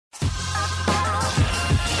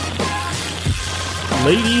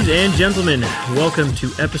Ladies and gentlemen, welcome to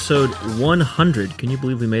episode 100. Can you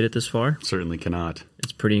believe we made it this far? Certainly cannot.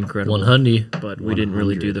 It's pretty incredible. 100. But we didn't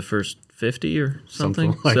really do the first 50 or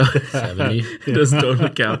something. Like so 70. it doesn't totally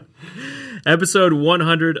count. Episode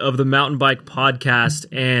 100 of the Mountain Bike Podcast,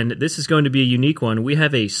 and this is going to be a unique one. We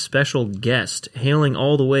have a special guest hailing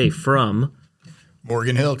all the way from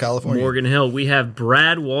Morgan Hill, California. Morgan Hill. We have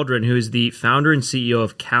Brad Waldron, who is the founder and CEO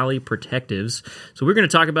of Cali Protectives. So we're going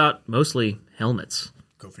to talk about mostly helmets.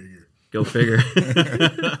 Go figure. Go figure.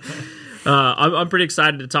 I'm pretty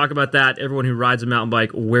excited to talk about that. Everyone who rides a mountain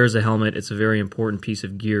bike wears a helmet. It's a very important piece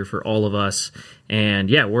of gear for all of us.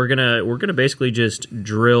 And yeah, we're gonna basically just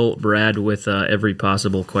drill Brad with every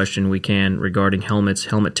possible question we can regarding helmets,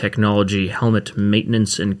 helmet technology, helmet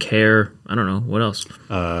maintenance and care. I don't know what else.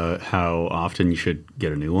 How often you should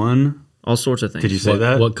get a new one? All sorts of things. Did you say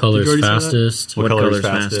that? What color is fastest? What color is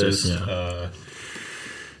color's fastest? Yeah.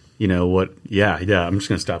 You know what? Yeah. I'm just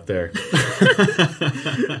gonna stop there.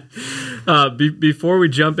 Before we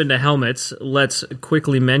jump into helmets, let's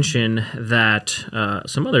quickly mention that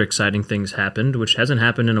some other exciting things happened, which hasn't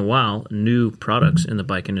happened in a while. New products in the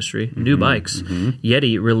bike industry, new bikes.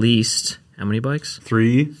 Yeti released how many bikes?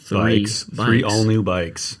 Three bikes. Three bikes. all new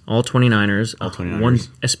bikes. All 29ers. All 29ers. One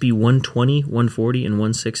SB 120, 140, and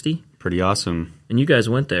 160. Pretty awesome. And you guys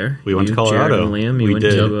went there. We went to Jared Colorado. and Liam, you We went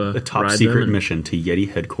did to a top ride secret them and- mission to Yeti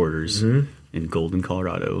headquarters in Golden,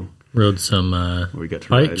 Colorado. Rode some Where we got to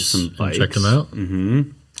ride bikes, some and bikes. checked them out.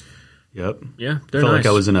 Yep. Yeah, I they're felt nice. like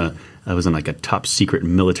I was in like a top secret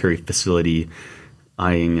military facility,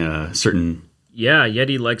 eyeing certain. Yeah,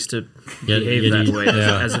 Yeti likes to behave that Yeti, way,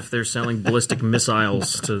 yeah. as if they're selling ballistic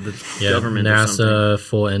missiles to the Yeah, government or something. NASA,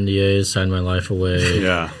 full NDAs, signed my life away.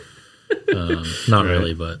 Yeah. Not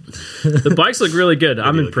really, but The bikes look really good.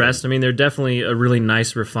 I'm look impressed. I mean, they're definitely a really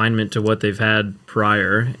nice refinement to what they've had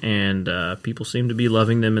prior, and people seem to be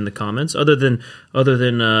loving them in the comments. Other than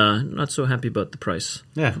not so happy about the price.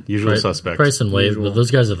 Yeah. Usual suspects. price and weight. Usual. But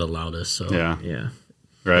those guys are the loudest. So Yeah. Yeah,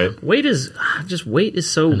 Right. weight is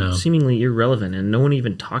so know. seemingly irrelevant, and no one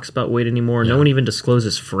even talks about weight anymore. No one even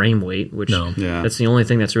discloses frame weight, which No. Yeah. that's the only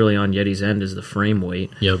thing that's really on Yeti's end is the frame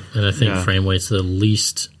weight. Yep. And I think Yeah. frame weight's the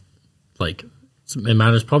least. Like it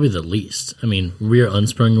matters probably the least. I mean, rear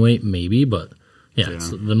unsprung weight maybe, but yeah,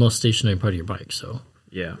 it's the most stationary part of your bike. So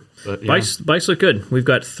Yeah. But, yeah. Bikes look good. We've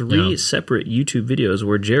got three Yeah. separate YouTube videos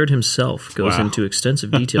where Jared himself goes Wow. into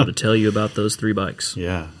extensive detail to tell you about those three bikes.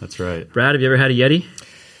 Yeah, that's right. Brad, have you ever had a Yeti?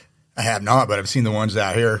 I have not, but I've seen the ones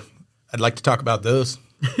out here. I'd like to talk about those.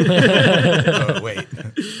 Wait,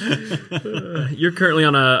 You're currently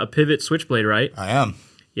on a Pivot Switchblade, right? I am.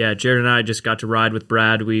 Yeah, Jared and I just got to ride with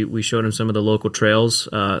Brad. We showed him some of the local trails,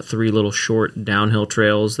 three little short downhill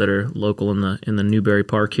trails that are local in the Newberry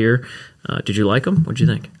Park here. Did you like them? What'd you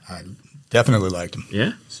think? I definitely liked them.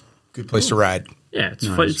 Yeah, Good place to ride. yeah. It's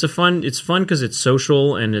fun. It's fun because it's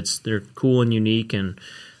social and they're cool and unique. And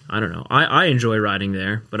I don't know. I enjoy riding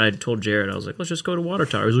there. But I told Jared, I was like, let's just go to Water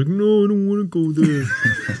Tower. He's like, no, I don't want to go there.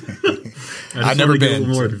 I've never A been.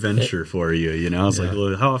 little more adventure for you, you know? I was like,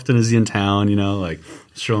 well, how often is he in town, you know? Like,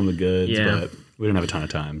 show him the goods, Yeah. but we didn't have a ton of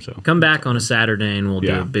time, so. Come back on a Saturday and we'll do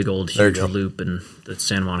Yeah. a big old There you huge go. loop in the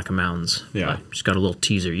Santa Monica Mountains. Yeah. But just got a little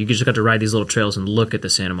teaser. You just got to ride these little trails and look at the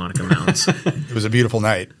Santa Monica Mountains. It was a beautiful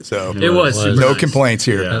night, so It was super no nice. complaints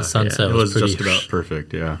here. that sunset It was pretty. just about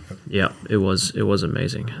perfect, yeah. Yeah, it was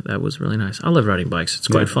amazing. That was really nice. I love riding bikes. It's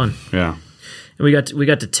quite fun. Yeah. And we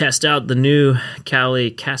got to test out the new Cali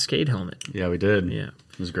Cascade helmet, Yeah, we did. Yeah.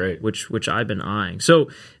 It was great. which I've been eyeing. So,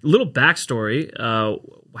 little backstory,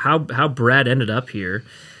 how Brad ended up here.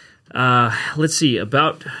 Let's see,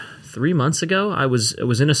 about 3 months ago, I was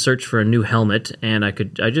in a search for a new helmet, and I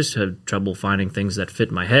just had trouble finding things that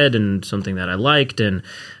fit my head and something that I liked. And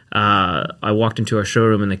I walked into our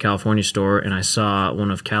showroom in the California store, and I saw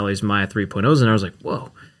one of Cali's Maya 3.0s, and I was like,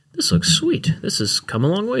 whoa. This looks sweet. This has come a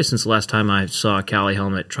long way since the last time I saw a Cali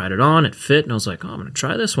helmet. Tried it on, it fit, and I was like, oh, I'm going to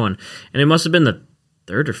try this one. And it must have been the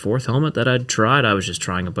third or fourth helmet that I'd tried. I was just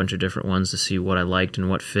trying a bunch of different ones to see what I liked and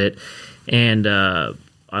what fit. And I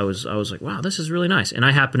was like, wow, this is really nice. And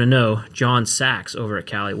I happen to know John Sachs over at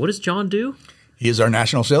Cali. What does John do? He is our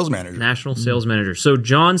national sales manager. National sales manager. So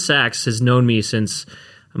John Sachs has known me since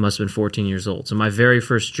I must have been 14 years old. So my very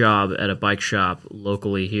first job at a bike shop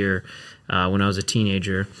locally here when I was a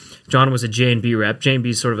teenager, John was a J&B rep.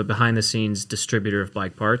 J&B is sort of a behind-the-scenes distributor of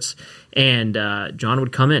bike parts. And John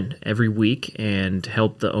would come in every week and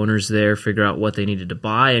help the owners there figure out what they needed to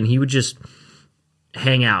buy. And he would just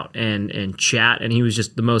hang out and chat. And he was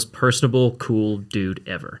just the most personable, cool dude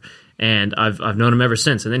ever. and I've known him ever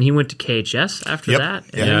since. And then he went to KHS after that.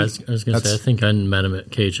 Yeah. Yeah, I was going to say, I think I met him at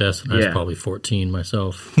KHS when I was Yeah. probably 14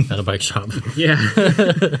 myself at a bike shop. Yeah,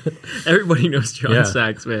 everybody knows John Yeah.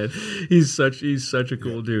 Sachs, man. He's such a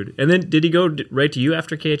cool dude. And then did he go right to you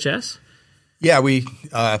after KHS? Yeah, we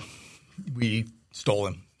stole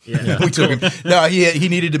him. Yeah. We took him. No, he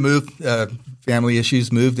needed to move. Family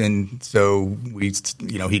issues moved, and so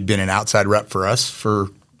he'd been an outside rep for us for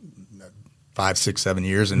 5, 6, 7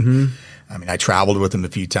 years, and I mean, I traveled with him a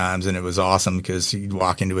few times, and it was awesome because he'd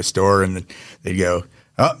walk into a store and they'd go,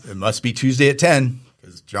 "Oh, it must be Tuesday at 10."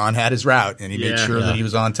 Because John had his route, and he made sure that he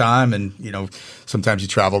was on time. And sometimes you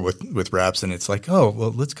travel with reps, and it's like, "Oh,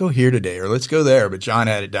 well, let's go here today, or let's go there." But John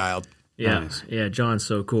had it dialed. Yeah, yeah, John's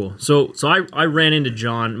so cool. So I ran into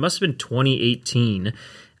John. It must have been 2018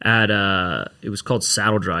 at it was called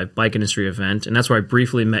Saddle Drive Bike Industry Event, and that's where I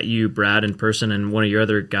briefly met you, Brad, in person, and one of your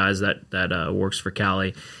other guys that works for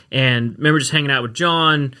Cali. And remember just hanging out with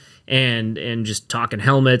John and just talking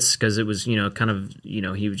helmets because it was he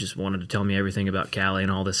just wanted to tell me everything about Cali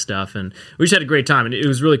and all this stuff, and we just had a great time, and it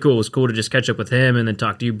was really cool. It was cool to just catch up with him and then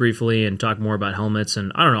talk to you briefly and talk more about helmets.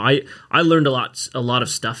 And I don't know, I learned a lot of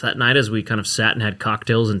stuff that night as we kind of sat and had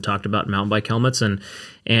cocktails and talked about mountain bike helmets, and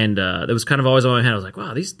that was kind of always on my head. I was like,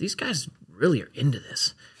 wow, these guys really are into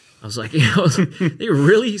this. I was like, they're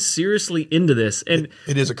really seriously into this, and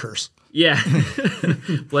It is a curse. yeah,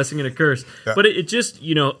 blessing and a curse. Yeah. But it just,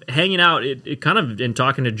 hanging out, it kind of, and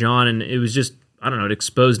talking to John, and it was just, I don't know, it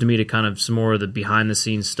exposed to me to kind of some more of the behind the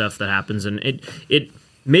scenes stuff that happens. And it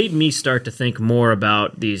made me start to think more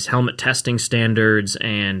about these helmet testing standards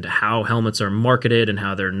and how helmets are marketed and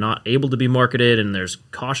how they're not able to be marketed, and there's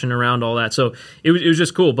caution around all that. So it was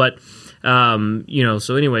just cool. But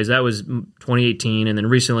so anyways, that was 2018. And then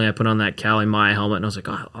recently I put on that Cali Maya helmet, and I was like,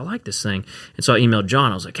 oh, I like this thing. And so I emailed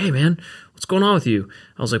John. I was like, hey man, what's going on with you?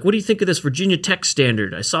 I was like, what do you think of this Virginia Tech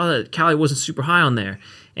standard? I saw that Cali wasn't super high on there.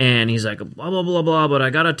 And he's like, blah, blah, blah, blah, but I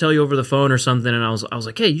got to tell you over the phone or something. And I was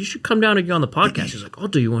like, hey, you should come down and get on the podcast. He's like, I'll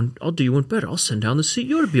do you one better. I'll send down the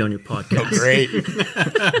CEO to be on your podcast. Oh,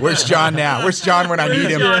 great. Where's John now? Where's John when I need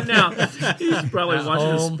him? John now. He's probably watching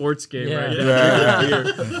a sports game right now.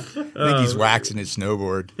 Yeah. I think he's waxing his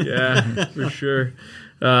snowboard. Yeah, for sure.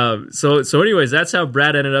 So anyways, that's how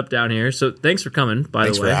Brad ended up down here. So thanks for coming, by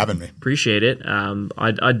Thanks the way. for having me. Appreciate it.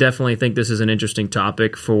 I definitely think this is an interesting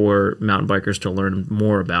topic for mountain bikers to learn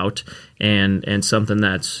more about, and something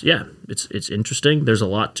that's, it's interesting. There's a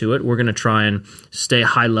lot to it. We're going to try and stay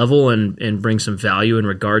high level and bring some value in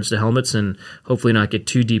regards to helmets, and hopefully not get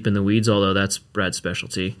too deep in the weeds, although that's Brad's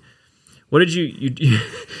specialty. What did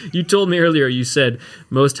you told me earlier, you said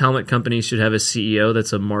most helmet companies should have a CEO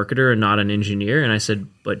that's a marketer and not an engineer. And I said,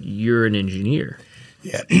 but you're an engineer.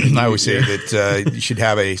 Yeah, I always say that you should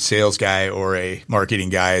have a sales guy or a marketing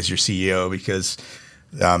guy as your CEO, because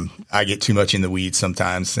I get too much in the weeds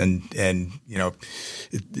sometimes, and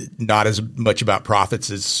not as much about profits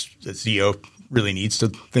as the CEO really needs to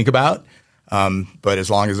think about. But as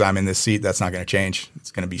long as I'm in this seat, that's not going to change.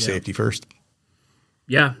 It's going to be safety first.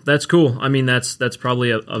 Yeah, that's cool. I mean, that's probably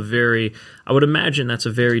a very, I would imagine that's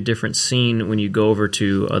a very different scene when you go over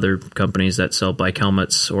to other companies that sell bike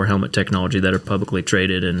helmets or helmet technology that are publicly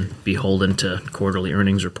traded and beholden to quarterly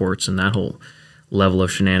earnings reports and that whole level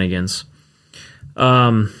of shenanigans.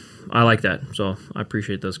 I like that, so I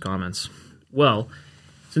appreciate those comments. Well,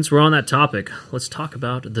 since we're on that topic, let's talk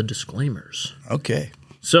about the disclaimers. Okay.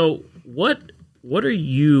 So, what are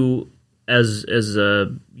you, as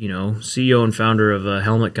a CEO and founder of a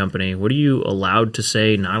helmet company, what are you allowed to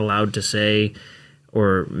say, not allowed to say,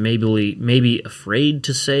 or maybe afraid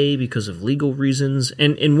to say because of legal reasons?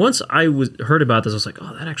 And once I heard about this, I was like,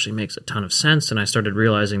 oh, that actually makes a ton of sense. And I started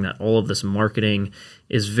realizing that all of this marketing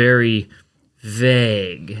is very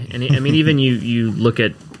vague. And I mean, even you look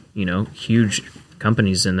at huge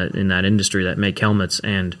companies in that industry that make helmets,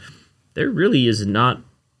 and there really is not.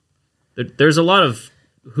 There's a lot of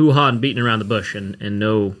hoo-ha and beating around the bush and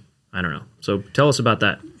no, I don't know. So tell us about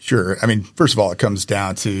that. Sure. I mean, first of all, it comes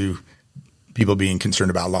down to people being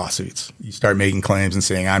concerned about lawsuits. You start making claims and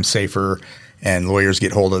saying I'm safer, and lawyers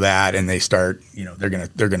get hold of that, and they start, they're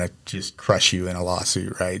gonna just crush you in a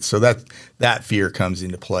lawsuit, right? So that fear comes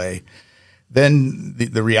into play. Then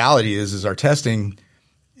the reality is our testing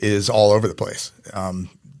is all over the place.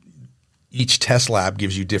 Each test lab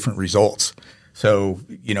gives you different results. So,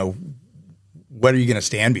 what are you going to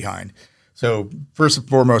stand behind? So first and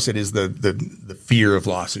foremost, it is the fear of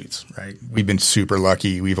lawsuits, right? We've been super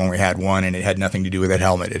lucky. We've only had one, and it had nothing to do with that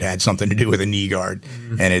helmet. It had something to do with a knee guard,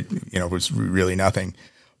 and it was really nothing.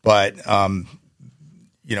 But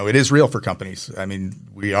it is real for companies. I mean,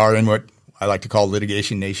 we are in what I like to call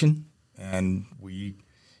litigation nation, and we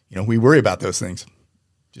worry about those things,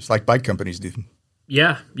 just like bike companies do.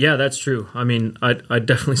 Yeah, that's true. I mean, I'd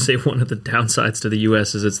definitely say one of the downsides to the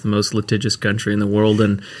U.S. is it's the most litigious country in the world,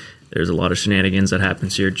 and there's a lot of shenanigans that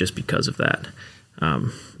happens here just because of that.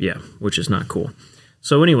 Which is not cool.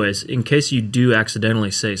 So anyways, in case you do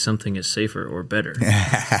accidentally say something is safer or better,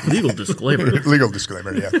 legal disclaimer. Legal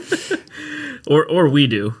disclaimer, yeah. Or we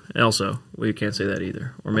do also. We can't say that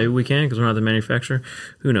either. Or maybe we can because we're not the manufacturer.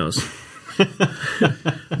 Who knows?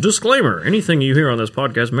 Disclaimer. Anything you hear on this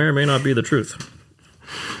podcast may or may not be the truth.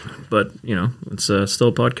 But, it's still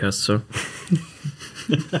a podcast, so.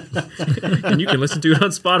 And you can listen to it on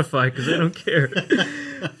Spotify because they don't care.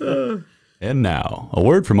 And now, a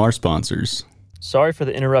word from our sponsors. Sorry for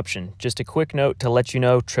the interruption. Just a quick note to let you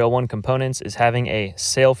know Trail One Components is having a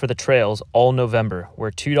sale for the trails all November, where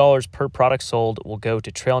 $2 per product sold will go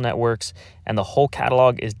to Trail Networks, and the whole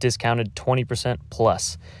catalog is discounted 20%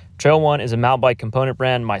 plus. Trail One is a mountain bike component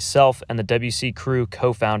brand myself and the WC crew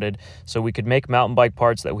co-founded, so we could make mountain bike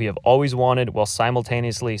parts that we have always wanted while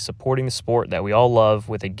simultaneously supporting the sport that we all love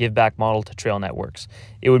with a give-back model to Trail Networks.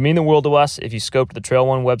 It would mean the world to us if you scoped the Trail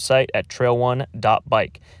One website at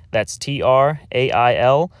trailone.bike. That's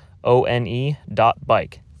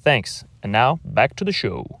TRAILONE.bike. Thanks. And now, back to the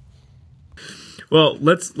show. Well,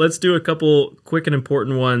 let's do a couple quick and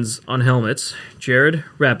important ones on helmets. Jared,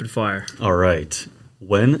 rapid fire. All right.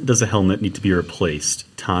 When does a helmet need to be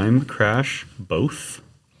replaced? Time, crash, both?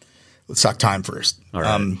 Let's talk time first. All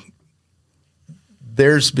right.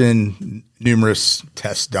 There's been numerous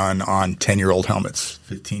tests done on 10-year-old helmets,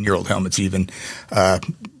 15-year-old helmets even.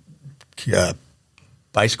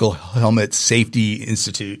 Bicycle Helmet Safety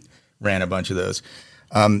Institute ran a bunch of those.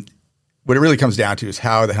 What it really comes down to is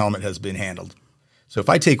how the helmet has been handled. So if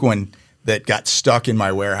I take one that got stuck in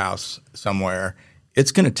my warehouse somewhere,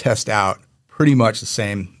 it's going to test out pretty much the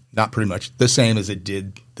same, not pretty much, the same as it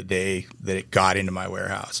did the day that it got into my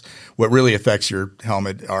warehouse. What really affects your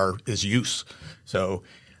helmet is use. So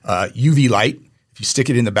UV light, if you stick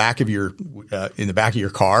it in the back of your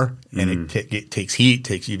car and it takes heat,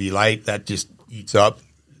 takes UV light, that just eats up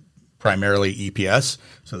primarily EPS,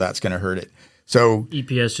 so that's going to hurt it. So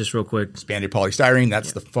EPS, just real quick. Expanded polystyrene,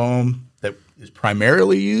 that's the foam that is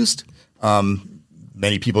primarily used.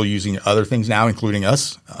 Many people using other things now, including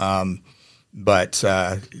us. But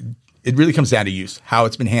it really comes down to use, how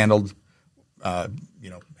it's been handled, how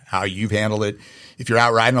you've handled it. If you're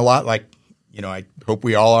out riding a lot, like, I hope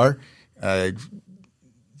we all are,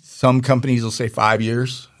 some companies will say 5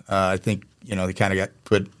 years. I think, they kind of got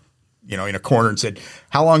put, in a corner and said,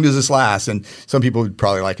 how long does this last? And some people would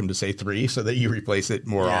probably like them to say 3 so that you replace it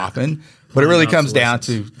more often. But it really comes down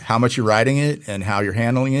to how much you're riding it and how you're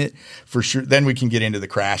handling it. For sure. Then we can get into the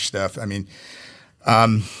crash stuff. I mean,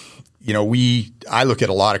 I look at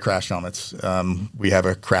a lot of crash helmets. We have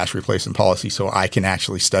a crash replacement policy, so I can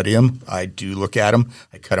actually study them. I do look at them.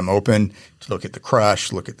 I cut them open to look at the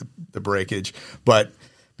crush, look at the breakage. But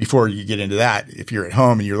before you get into that, if you're at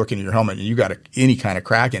home and you're looking at your helmet and you got any kind of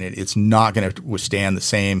crack in it, it's not going to withstand the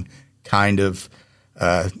same kind of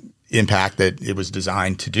impact that it was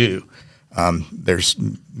designed to do. There's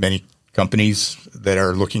many companies that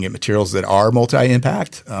are looking at materials that are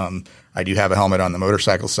multi-impact. I do have a helmet on the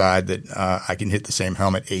motorcycle side that I can hit the same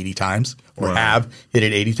helmet 80 times or have hit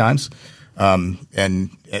it 80 times.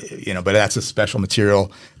 But that's a special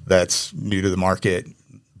material that's new to the market.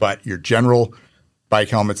 But your general bike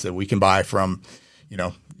helmets that we can buy from,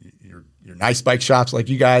 your nice bike shops like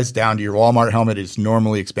you guys down to your Walmart helmet is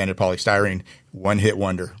normally expanded polystyrene, one hit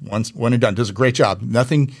wonder, one and done. Does a great job.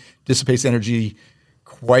 Nothing dissipates energy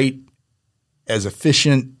quite as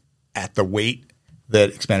efficient at the weight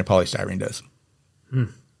that expanded polystyrene does. All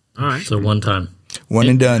right. So one time. One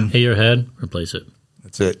and done. Hit your head, replace it.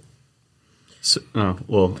 That's it. So,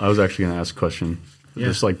 well, I was actually going to ask a question,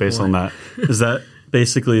 just like based on that. Is that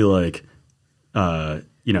basically like,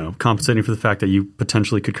 compensating for the fact that you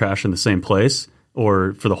potentially could crash in the same place,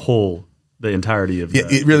 or for the entirety of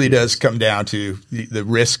it really does come down to the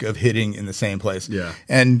risk of hitting in the same place. Yeah.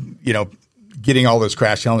 And, getting all those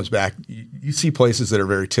crash helmets back, you see places that are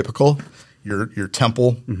very typical. Your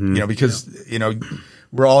temple, because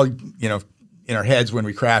we're all, in our heads when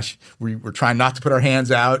we crash, we're trying not to put our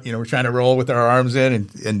hands out. We're trying to roll with our arms in,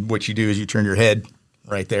 and what you do is you turn your head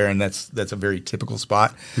right there, and that's a very typical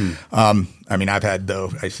spot. I've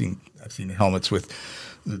seen helmets with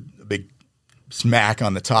a big smack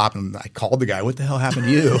on the top, and I called the guy, "What the hell happened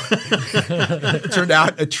to you?" It turned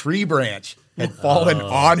out a tree branch had fallen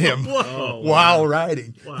on him while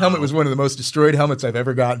riding. Wow. Helmet was one of the most destroyed helmets I've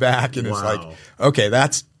ever got back, and it's like, okay,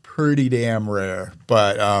 that's pretty damn rare.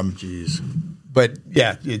 But but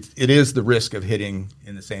yeah, it is the risk of hitting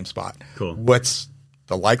in the same spot. Cool. What's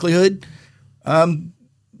the likelihood?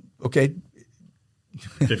 Okay.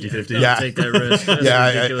 50-50. Yeah. Take that risk. That's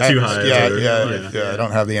ridiculous. Too high. Yeah, I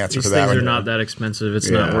don't have the answer These for that things are one. not that expensive. It's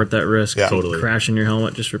not worth that risk. Yeah. Totally. Crashing your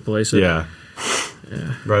helmet, just replace it. Yeah.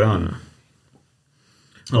 Right on.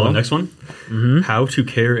 Next one. How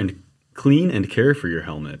to clean and care for your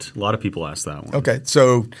helmet. A lot of people ask that one. Okay.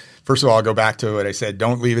 So first of all, I'll go back to what I said.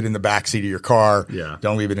 Don't leave it in the back seat of your car. Yeah.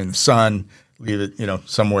 Don't leave it in the sun. Leave it,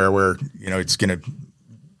 somewhere where, it's going to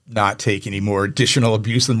not take any more additional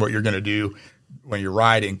abuse than what you're going to do when you're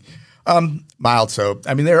riding. Mild soap.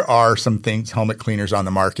 I mean, there are some things, helmet cleaners on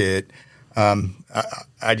the market.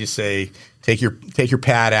 I just say take your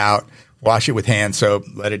pad out, wash it with hand soap,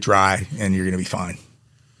 let it dry, and you're going to be fine.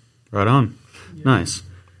 Right on. Nice.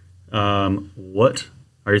 What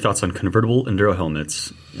are your thoughts on convertible enduro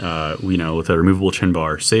helmets? With a removable chin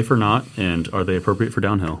bar, safe or not, and are they appropriate for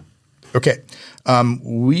downhill? Okay.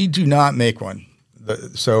 We do not make one.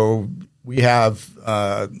 So we have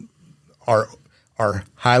our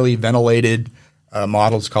highly ventilated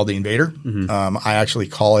models called the Invader. I actually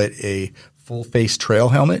call it a full face trail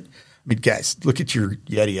helmet. I mean, guys, look at your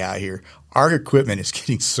Yeti out here. Our equipment is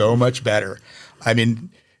getting so much better. I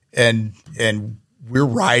mean, and we're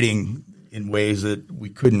riding in ways that we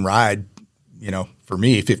couldn't ride, for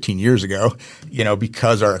me 15 years ago,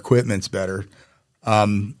 because our equipment's better.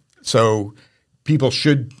 So people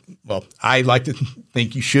should, I like to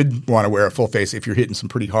think you should want to wear a full face if you're hitting some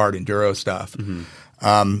pretty hard enduro stuff.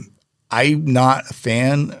 I'm not a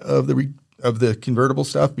fan of the convertible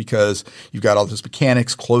stuff because you've got all this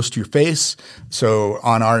mechanics close to your face. So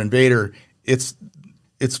on our Invader, it's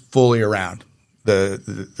fully around.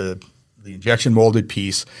 The injection molded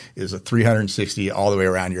piece is a 360 all the way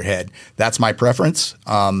around your head. That's my preference.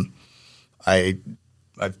 I've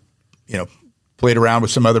played around with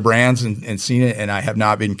some other brands and seen it, and I have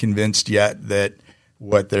not been convinced yet that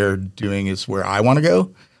what they're doing is where I want to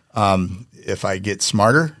go. If I get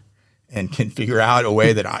smarter and can figure out a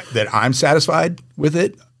way that I'm satisfied with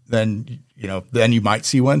it, then you might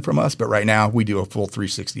see one from us. But right now we do a full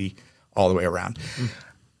 360 all the way around.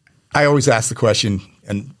 I always ask the question,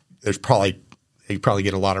 and you probably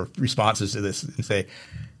get a lot of responses to this, and say,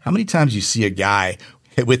 how many times you see a guy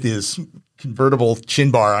with his convertible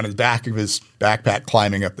chin bar on his back of his backpack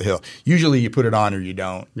climbing up the hill? Usually you put it on or you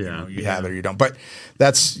don't. Yeah. You have it or you don't. But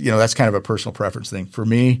that's kind of a personal preference thing. For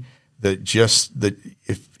me, if you're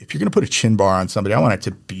going to put a chin bar on somebody, I want it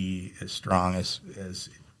to be as strong as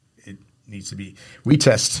it needs to be. We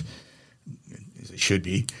test, as it should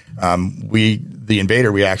be. The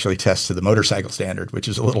Invader, we actually test to the motorcycle standard, which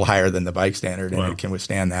is a little higher than the bike standard, and it can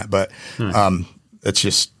withstand that. But it's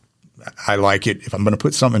just, I like it. If I'm going to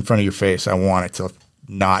put something in front of your face, I want it to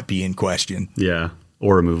not be in question. Yeah,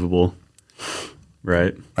 or removable,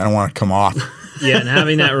 right? I don't want it to come off. Yeah, and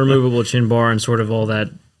having that removable chin bar and sort of all that,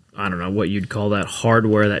 I don't know what you'd call that,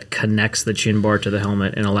 hardware that connects the chin bar to the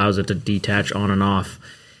helmet and allows it to detach on and off.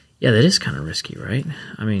 Yeah, that is kind of risky, right?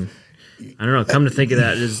 I mean, I don't know. Come to think of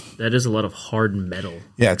that, that is a lot of hard metal.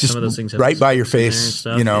 Yeah, just some of those things right by your face,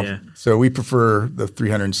 stuff. Yeah. So we prefer the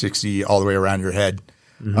 360 all the way around your head.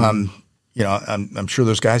 I'm sure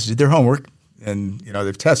those guys did their homework and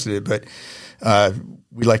they've tested it, but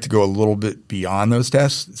we like to go a little bit beyond those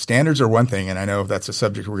tests. Standards are one thing, and I know that's a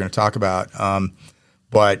subject we're going to talk about,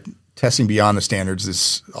 but testing beyond the standards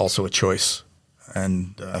is also a choice,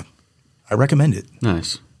 and I recommend it.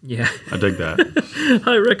 Nice. Yeah. I dig that.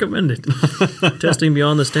 I recommend it. Testing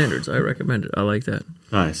beyond the standards. I recommend it. I like that.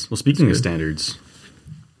 Nice. Well, speaking of standards.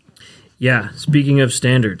 Yeah, speaking of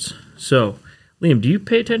standards. So, Liam, do you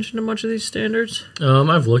pay attention to much of these standards?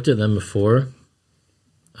 I've looked at them before.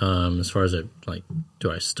 As far as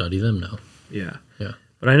do I study them? No. Yeah. Yeah.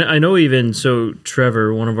 But I know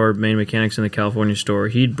Trevor, one of our main mechanics in the California store,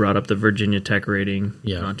 he'd brought up the Virginia Tech rating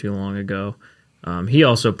not too long ago. He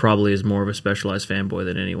also probably is more of a Specialized fanboy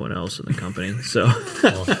than anyone else in the company. So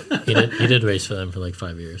he did race for them for like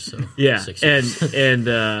 5 years. So yeah, 6 years.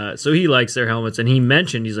 and so he likes their helmets, and he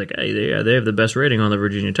mentioned he's like, hey, they have the best rating on the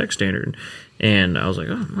Virginia Tech standard, and I was like,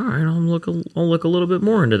 oh, all right, I'll look a little bit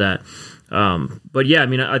more into that. But yeah, I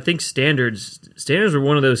mean, I think standards are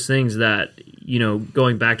one of those things that,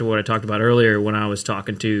 going back to what I talked about earlier when I was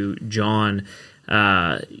talking to John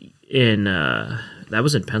that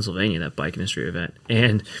was in Pennsylvania, that bike industry event.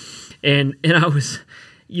 And I was,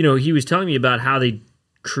 he was telling me about how they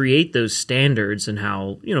create those standards and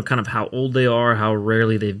how, kind of how old they are, how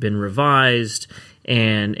rarely they've been revised,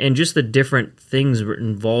 and just the different things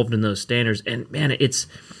involved in those standards. And man, it's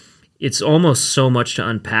it's almost so much to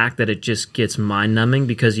unpack that it just gets mind-numbing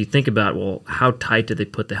because you think about, well, how tight did they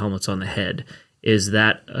put the helmets on the head? Is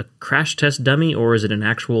that a crash test dummy or is it an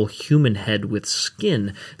actual human head with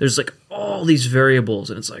skin? There's like all these variables,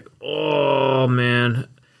 and it's like, oh man,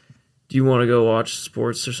 do you want to go watch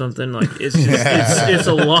sports or something? Like it's just, it's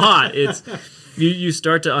a lot. It's you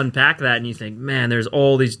start to unpack that and you think, man, there's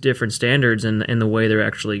all these different standards and the way they're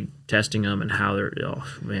actually testing them and how they're. Oh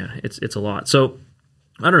man, it's a lot. So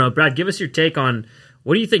I don't know, Brad. Give us your take on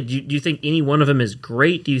what do you think? Do you think any one of them is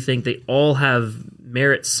great? Do you think they all have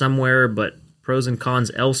merit somewhere, but pros and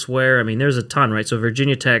cons elsewhere? I mean, there's a ton, right? So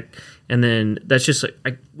Virginia Tech, and then that's just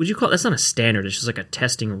would you call it? That's not a standard. It's just like a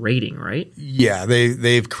testing rating, right? Yeah,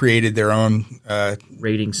 they've created their own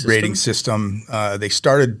rating system. They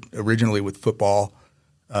started originally with football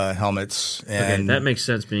helmets, and that makes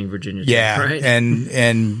sense being Virginia Tech, yeah, right?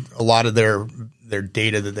 and a lot of their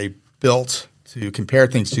data that they built to compare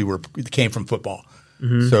things to came from football.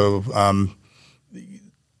 Mm-hmm. So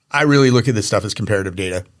I really look at this stuff as comparative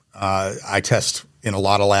data. I test in a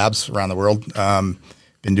lot of labs around the world.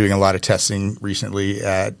 Been doing a lot of testing recently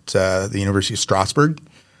at the University of Strasbourg.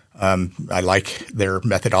 I like their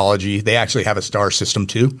methodology. They actually have a STAR system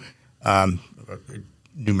too, a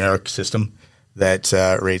numeric system that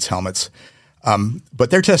rates helmets.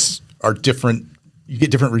 But their tests are different. You get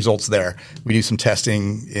different results there. We do some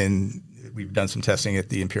testing we've done some testing at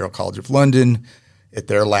the Imperial College of London, at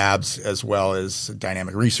their labs, as well as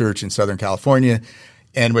Dynamic Research in Southern California.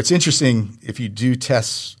 And what's interesting, if you do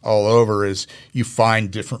tests all over, is you find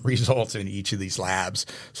different results in each of these labs.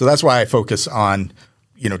 So that's why I focus on,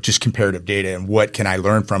 just comparative data and what can I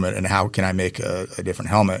learn from it and how can I make a different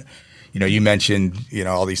helmet. You mentioned,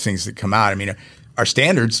 all these things that come out. I mean, our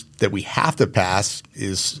standards that we have to pass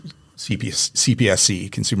is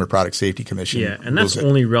CPSC, Consumer Product Safety Commission. Yeah, and that's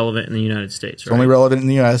only relevant in the United States, right? It's only relevant in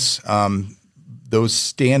the U.S. Those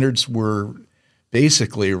standards were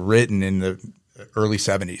basically written in the early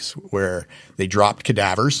 70s, where they dropped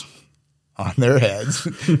cadavers on their heads,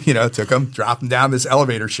 took them, dropped them down this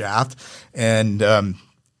elevator shaft, and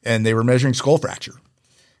they were measuring skull fracture.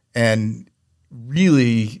 And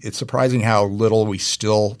really, it's surprising how little we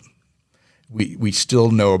still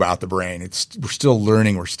know about the brain. We're still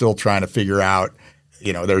learning. We're still trying to figure out,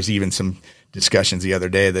 there's even some discussions the other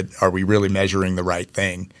day that are we really measuring the right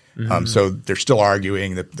thing? Mm-hmm. So they're still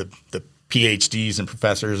arguing that the PhDs and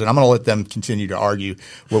professors, and I'm going to let them continue to argue.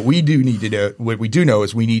 What we do know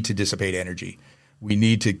is we need to dissipate energy. We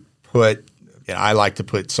need to I like to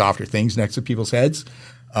put softer things next to people's heads.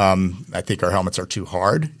 I think our helmets are too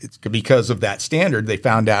hard. It's because of that standard. They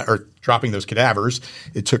found out, or dropping those cadavers,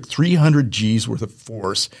 it took 300 G's worth of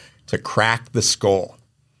force to crack the skull.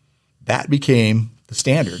 That became the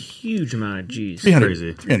standard. Huge amount of G's.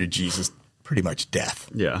 300 G's is pretty much death.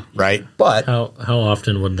 Yeah. Right? But how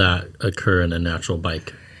often would that occur in a natural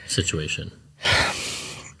bike situation?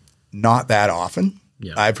 Not that often.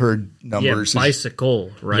 Yeah. I've heard numbers. Yeah,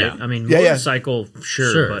 bicycle, right? Yeah. I mean, motorcycle,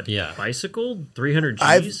 sure, but bicycle, 300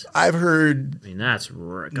 G's? I've heard that's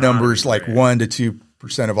numbers like 1% to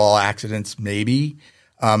 2% of all accidents, maybe.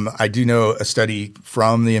 I do know a study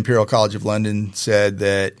from the Imperial College of London said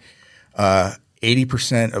that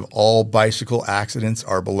 80% of all bicycle accidents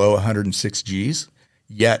are below 106 G's.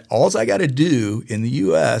 Yet all I got to do in the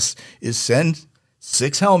U.S. is send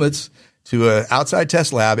 6 helmets to an outside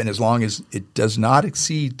test lab, and as long as it does not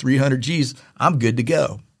exceed 300 G's, I'm good to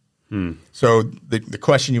go. So the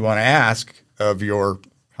question you want to ask of your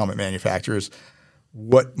helmet manufacturer is,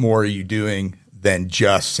 what more are you doing than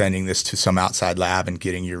just sending this to some outside lab and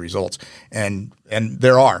getting your results? And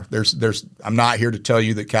there's I'm not here to tell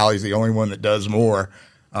you that Cali's the only one that does more.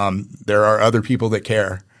 There are other people that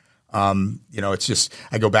care. It's just,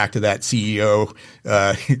 I go back to that CEO,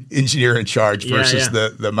 engineer in charge versus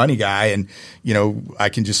the money guy. And, I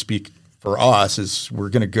can just speak for us as we're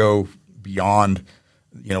going to go beyond,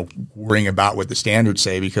 worrying about what the standards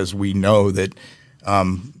say, because we know that,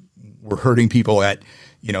 we're hurting people at,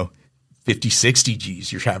 50, 60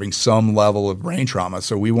 G's. You're having some level of brain trauma.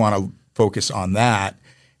 So we want to focus on that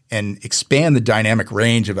and expand the dynamic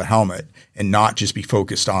range of a helmet and not just be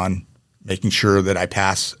focused on making sure that I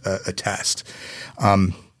pass a test.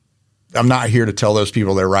 I'm not here to tell those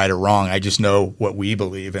people they're right or wrong. I just know what we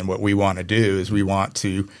believe, and what we want to do is we want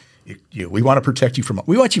to protect you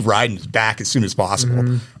we want you riding back as soon as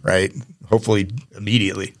possible, right? Hopefully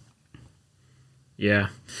immediately. Yeah.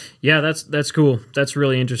 Yeah, that's cool. That's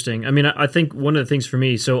really interesting. I mean, I think one of the things for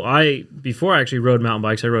me, so before I actually rode mountain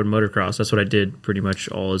bikes, I rode motocross. That's what I did pretty much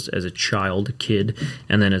all as a kid.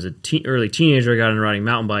 And then as a early teenager, I got into riding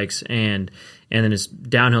mountain bikes and then it's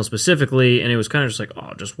downhill specifically. And it was kind of just like,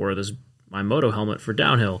 oh, just wear my moto helmet for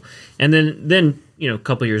downhill. And then a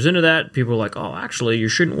couple years into that, people were like, oh, actually, you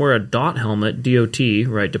shouldn't wear a DOT helmet, DOT,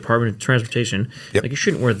 right, Department of Transportation. Yep. Like, you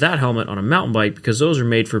shouldn't wear that helmet on a mountain bike because those are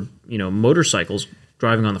made for, motorcycles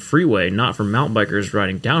driving on the freeway, not for mountain bikers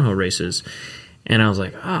riding downhill races. And I was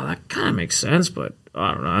like, oh, that kind of makes sense, but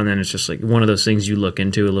I don't know. And then it's just like one of those things you look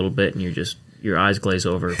into a little bit and your eyes glaze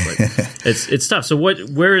over. But it's tough. So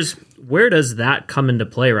where does that come into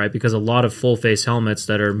play, right? Because a lot of full face helmets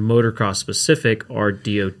that are motocross specific are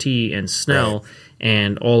DOT and Snell, right.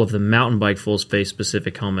 And all of the mountain bike full face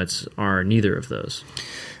specific helmets are neither of those.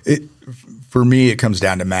 For me, it comes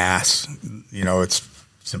down to mass. It's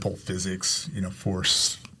simple physics.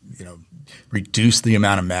 Force. Reduce the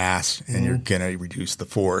amount of mass, and you're going to reduce the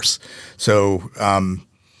force. So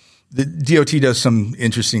the DOT does some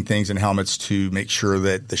interesting things in helmets to make sure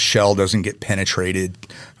that the shell doesn't get penetrated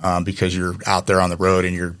because you're out there on the road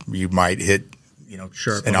and you might hit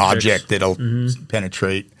an object that'll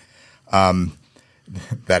penetrate.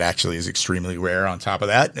 That actually is extremely rare on top of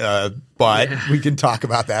that, but we can talk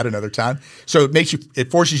about that another time. So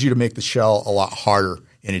it forces you to make the shell a lot harder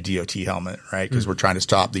in a DOT helmet, right? Because we're trying to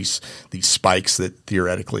stop these spikes that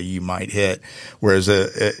theoretically you might hit. Whereas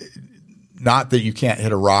not that you can't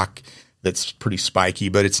hit a rock that's pretty spiky,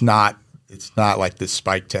 but it's not like this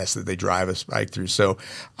spike test that they drive a spike through. So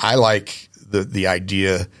I like the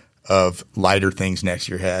idea of lighter things next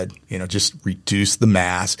to your head, just reduce the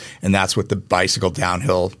mass. And that's what the bicycle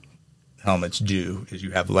downhill helmets do, is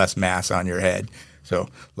you have less mass on your head. So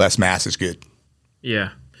less mass is good.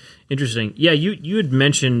 Yeah. Interesting. Yeah, you had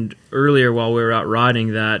mentioned earlier while we were out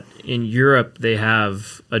riding that in Europe they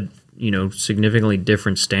have significantly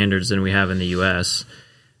different standards than we have in the U.S.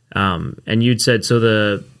 And you'd said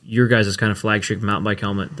your guys' kind of flagship mountain bike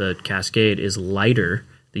helmet, the Cascade, is lighter.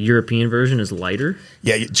 The European version is lighter?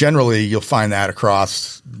 Yeah, generally you'll find that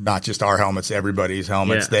across not just our helmets, everybody's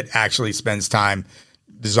helmets that actually spends time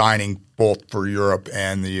designing both for Europe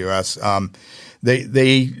and the U.S.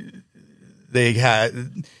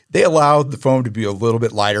 They allow the foam to be a little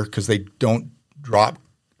bit lighter because they don't drop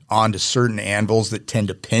onto certain anvils that tend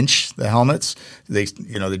to pinch the helmets. They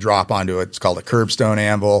drop onto it's called a curbstone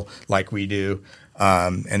anvil like we do,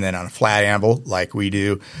 and then on a flat anvil like we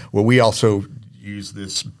do. Well, we also use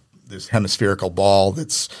this hemispherical ball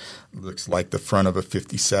that's looks like the front of a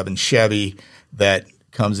 57 Chevy that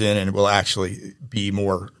comes in and will actually be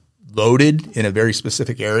more loaded in a very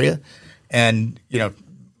specific area. And,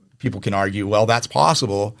 people can argue, well, that's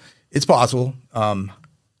possible. It's possible.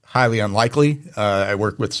 Highly unlikely. I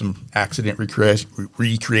work with some accident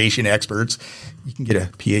recreation experts. You can get a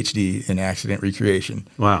PhD in accident recreation.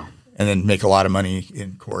 Wow. And then make a lot of money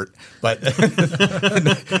in court. But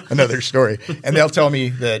another story. And they'll tell me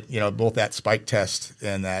that, both that spike test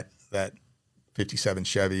and that 57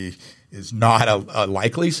 Chevy is not a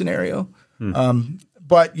likely scenario.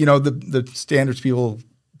 But, the standards people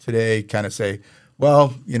today kind of say,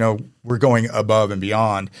 well, we're going above and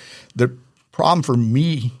beyond. The problem for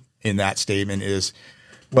me in that statement is,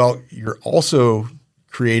 well, you're also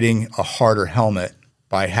creating a harder helmet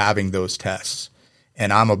by having those tests.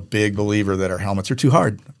 And I'm a big believer that our helmets are too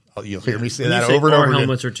hard. You'll hear me say that over and over again. Our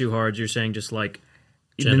helmets are too hard. You're saying just like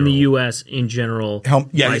in the U.S. in general,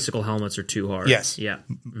 bicycle helmets are too hard. Yes. Yeah.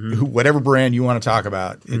 Whatever brand you want to talk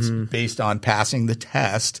about, it's based on passing the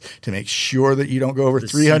test to make sure that you don't go over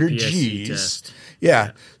 300 CPSC Gs. test.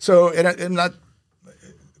 Yeah. So, and not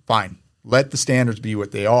fine. Let the standards be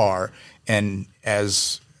what they are. And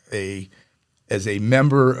as a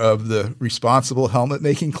member of the Responsible Helmet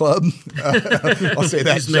Making Club, I'll say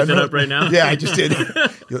that. Just make that up right now? Yeah, I just did.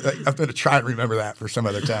 I'm going to try and remember that for some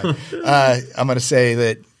other time. I'm going to say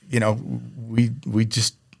that, we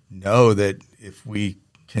just know that if we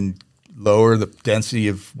can lower the density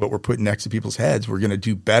of what we're putting next to people's heads, we're going to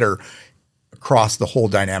do better across the whole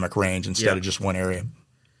dynamic range instead of just one area.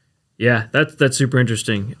 Yeah, that's super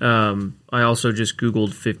interesting. I also just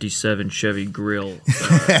Googled 57 Chevy grill.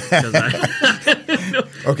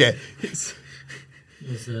 Okay.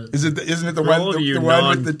 Isn't it the one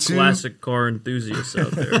with the two classic car enthusiasts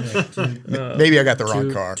out there? Maybe I got the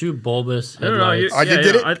wrong car. Two bulbous headlights.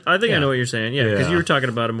 Did it? I think I know what you're saying. Yeah, because you were talking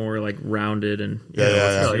about a more like rounded and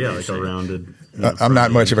like a rounded. I'm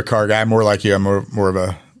not much of a car guy. I'm more like you. I'm more of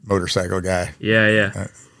a motorcycle guy. Yeah.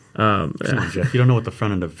 Come on, Jeff. You don't know what the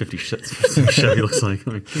front end of 50 Chevy looks like.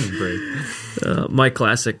 Give me a break. My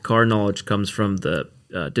classic car knowledge comes from the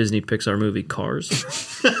Disney Pixar movie Cars.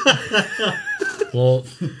 Well,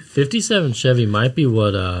 57 Chevy might be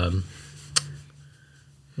what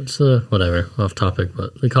what's the whatever off topic,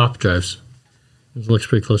 but the cop drives. It looks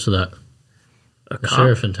pretty close to that. The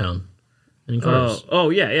sheriff in town. In Cars.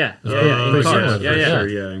 Yeah. In very Cars. similar,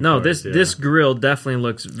 Yeah. in No, Cars, this grill definitely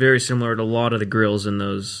looks very similar to a lot of the grills in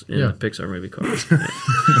those the Pixar movie Cars.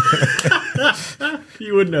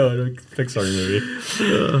 You would know it. A Pixar movie.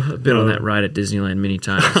 I've been on that ride at Disneyland many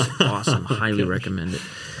times. Awesome. Highly recommend it.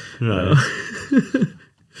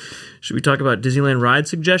 Should we talk about Disneyland ride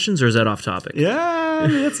suggestions, or is that off topic? Yeah,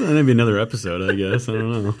 that's maybe another episode, I guess. I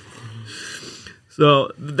don't know.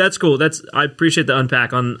 So that's cool. I appreciate the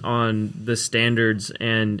unpack on the standards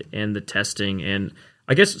and the testing. And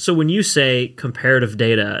I guess so when you say comparative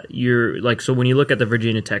data, you're like, so when you look at the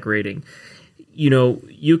Virginia Tech rating,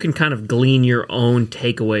 you can kind of glean your own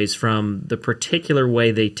takeaways from the particular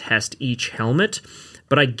way they test each helmet.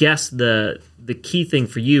 But I guess the key thing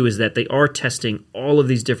for you is that they are testing all of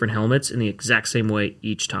these different helmets in the exact same way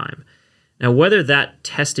each time. Now, whether that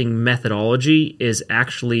testing methodology is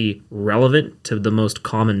actually relevant to the most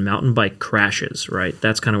common mountain bike crashes, right?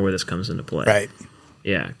 That's kind of where this comes into play. Right.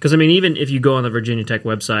 Yeah, because, I mean, even if you go on the Virginia Tech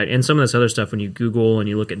website and some of this other stuff, when you Google and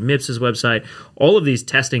you look at MIPS's website, all of these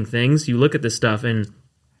testing things, you look at this stuff and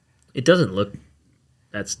it doesn't look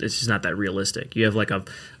it's just not that realistic. You have like a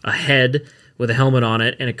head with a helmet on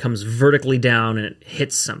it and it comes vertically down and it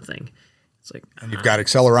hits something. It's like, And you've got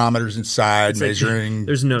accelerometers inside measuring. Like,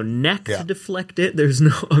 there's no neck to deflect it. There's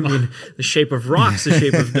no, I mean, the shape of rocks, the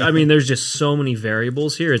shape of, I mean, there's just so many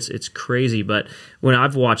variables here. It's crazy. But when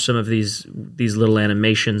I've watched some of these little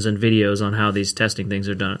animations and videos on how these testing things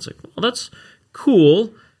are done, it's like, well, that's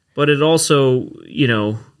cool. But it also,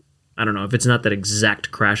 I don't know, if it's not that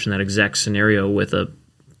exact crash in that exact scenario with a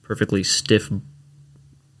perfectly stiff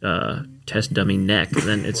test dummy neck,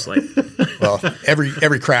 then it's like, Well,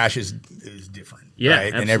 every crash is different, Yeah,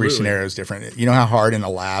 right? And every absolutely. scenario is different. You know how hard in a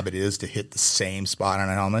lab it is to hit the same spot on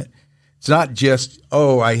a helmet? It's not just,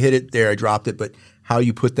 I hit it there, I dropped it, but how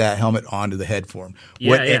you put that helmet onto the head form.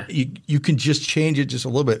 You can just change it just a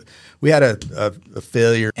little bit. We had a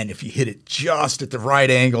failure, and if you hit it just at the right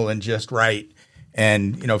angle and just right,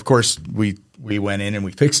 and of course we went in and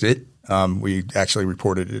we fixed it. We actually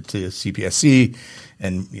reported it to CPSC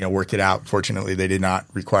and worked it out. Fortunately, they did not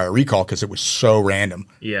require a recall because it was so random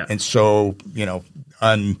and so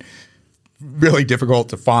really difficult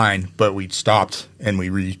to find. But we stopped and we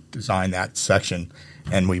redesigned that section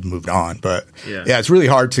and we moved on. But it's really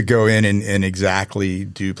hard to go in and exactly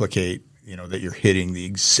duplicate that you're hitting the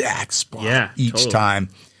exact spot each time.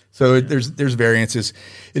 So there's variances.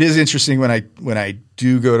 It is interesting when I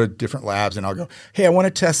do go to different labs and I'll go, hey, I want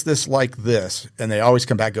to test this like this. And they always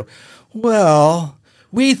come back and go, well,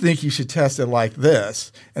 we think you should test it like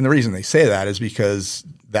this. And the reason they say that is because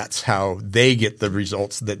that's how they get the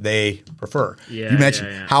results that they prefer. You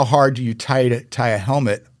mentioned how hard do you tie a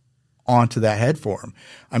helmet onto that head form?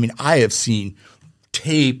 I mean, I have seen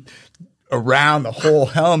tape around the whole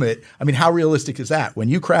helmet. I mean, how realistic is that? When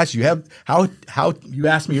you crash, you have how you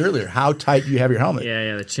asked me earlier, how tight do you have your helmet?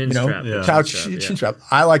 the chin strap. Chin strap.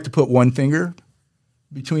 I like to put one finger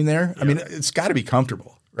between there. I mean, it's got to be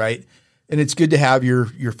comfortable, right? And it's good to have your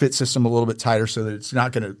fit system a little bit tighter so that it's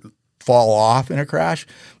not going to fall off in a crash.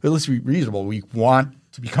 But let's be reasonable. We want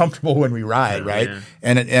to be comfortable when we ride, right? Yeah.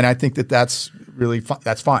 And I think that's really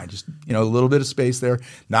that's fine. Just a little bit of space there,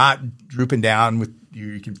 not drooping down with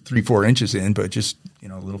you can 3-4 inches in, but just a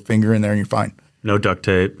little finger in there and you're fine. No duct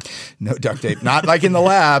tape. No duct tape. Not like in the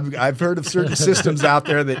lab. I've heard of certain systems out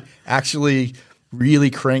there that actually really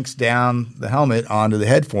cranks down the helmet onto the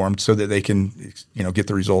head form so that they can get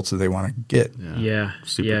the results that they want to get.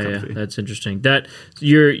 Super comfy. That's interesting. That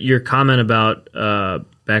your comment about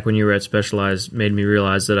back when you were at Specialized made me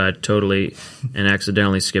realize that I totally and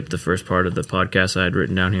accidentally skipped the first part of the podcast I had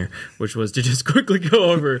written down here, which was to just quickly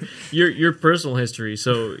go over your personal history.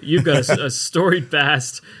 So you've got a storied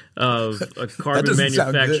past of a carbon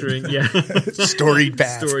manufacturing. Storied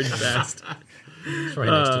past. Storied past. It's right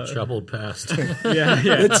next to troubled past.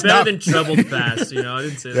 It's better than troubled past. I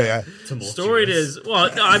didn't say that. Storied is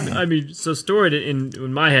so storied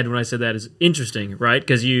in my head when I said that is interesting, right?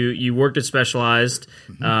 Because you worked at Specialized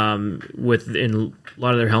in a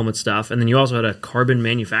lot of their helmet stuff, and then you also had a carbon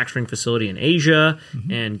manufacturing facility in Asia.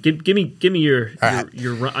 And give me your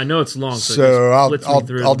I know it's long, so I'll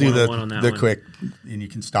do the one. quick, and you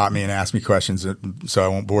can stop me and ask me questions, so I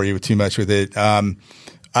won't bore you with too much with it.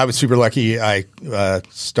 I was super lucky. I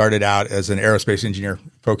started out as an aerospace engineer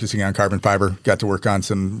focusing on carbon fiber. Got to work on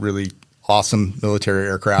some really awesome military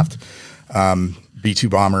aircraft, B-2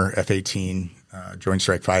 bomber, F-18, Joint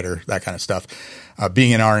Strike Fighter, that kind of stuff.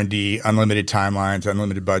 Being in R&D, unlimited timelines,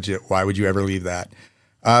 unlimited budget. Why would you ever leave that?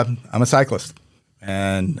 I'm a cyclist,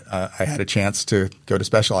 and I had a chance to go to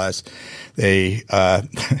Specialized. They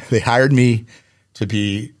they hired me to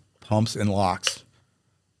be pumps and locks,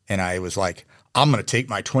 and I was like, I'm going to take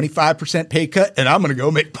my 25% pay cut, and I'm going to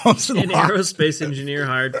go make pumps and An locks. aerospace engineer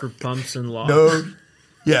hired for pumps and locks. No,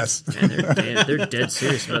 yes. Man, they're dead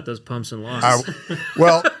serious about those pumps and locks.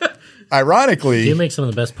 Well, ironically, You make some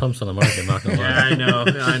of the best pumps on the market, I'm not going to lie.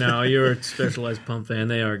 Yeah, I know. You're a Specialized pump fan.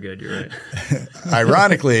 They are good. You're right.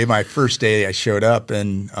 ironically, my first day I showed up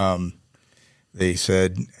and they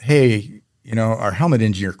said, hey, our helmet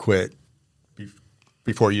engineer quit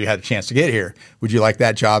before you had a chance to get here. Would you like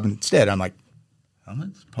that job instead? I'm like,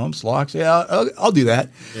 helmets, pumps, locks? Yeah, I'll do that.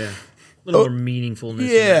 Yeah. A little more meaningfulness on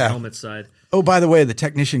yeah. the helmet side. Oh, by the way, the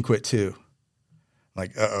technician quit too. I'm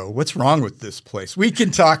like, what's wrong with this place? We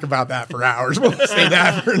can talk about that for hours. We'll say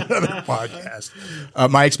that for another podcast.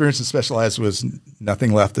 My experience in Specialized was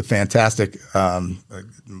nothing left of fantastic.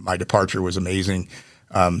 My departure was amazing.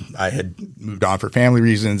 I had moved on for family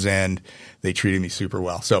reasons, and they treated me super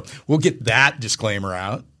well. So we'll get that disclaimer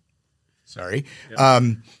out. Sorry.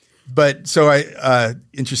 Yep. But so I,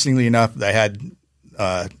 interestingly enough, I had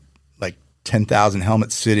like 10,000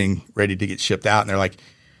 helmets sitting ready to get shipped out, and they're like,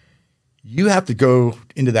 you have to go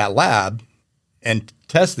into that lab and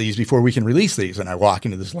test these before we can release these. And I walk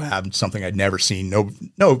into this lab, something I'd never seen.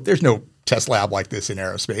 No, there's no test lab like this in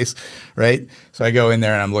aerospace, right? So I go in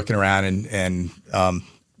there and I'm looking around and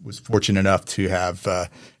was fortunate enough to have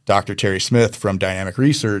Dr. Terry Smith from Dynamic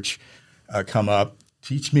Research come up,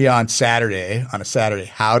 teach me on a Saturday,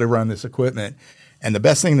 how to run this equipment. And the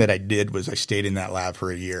best thing that I did was I stayed in that lab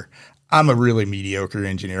for a year. I'm a really mediocre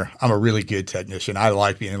engineer. I'm a really good technician. I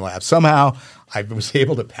like being in the lab. Somehow I was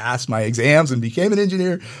able to pass my exams and became an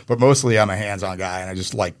engineer, but mostly I'm a hands-on guy and I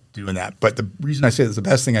just like doing that. But the reason I say this, the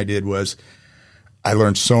best thing I did was I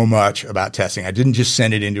learned so much about testing. I didn't just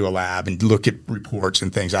send it into a lab and look at reports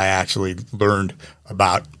and things. I actually learned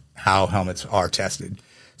about how helmets are tested.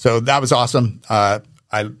 So that was awesome.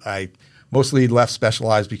 I mostly left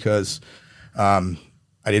Specialized because I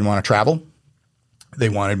didn't want to travel. They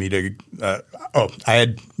wanted me to I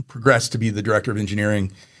had progressed to be the director of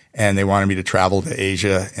engineering, and they wanted me to travel to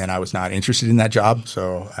Asia, and I was not interested in that job.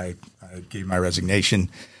 So I gave my resignation.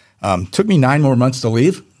 Took me 9 more months to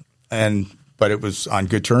leave, but it was on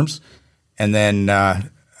good terms. And then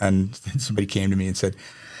somebody came to me and said,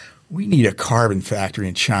 we need a carbon factory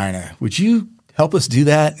in China. Would you help us do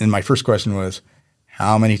that? And my first question was,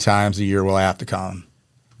 how many times a year will I have to come?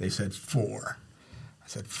 They said 4. I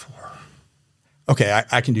said 4. Okay,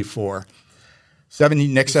 I can do 4.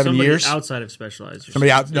 Next 7 years. Outside of Specialized.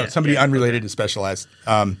 Somebody unrelated to Specialized.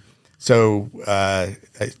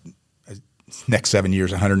 Next 7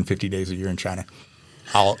 years, 150 days a year in China.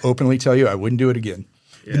 I'll openly tell you, I wouldn't do it again.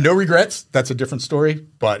 Yeah. No regrets. That's a different story,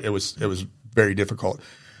 but it was very difficult.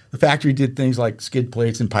 The factory did things like skid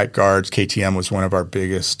plates and pipe guards. KTM was one of our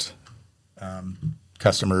biggest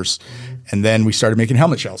customers, and then we started making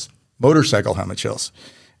helmet shells, motorcycle helmet shells.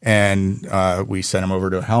 And we sent them over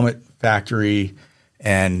to a helmet factory.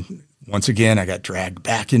 And once again, I got dragged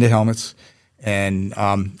back into helmets. And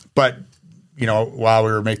but while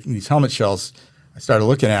we were making these helmet shells, I started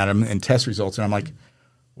looking at them and test results. And I'm like,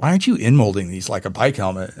 why aren't you in-molding these like a bike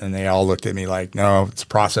helmet? And they all looked at me like, no, it's a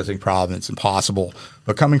processing problem. It's impossible.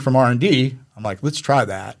 But coming from R&D, I'm like, let's try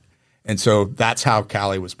that. And so that's how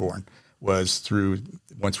Cali was born, was through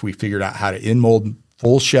once we figured out how to in-mold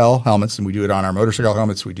full shell helmets, and we do it on our motorcycle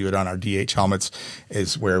helmets. We do it on our DH helmets,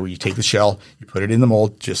 is where we take the shell, you put it in the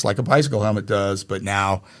mold, just like a bicycle helmet does, but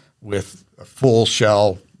now with a full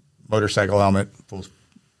shell motorcycle helmet,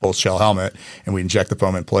 full shell helmet, and we inject the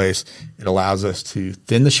foam in place. It allows us to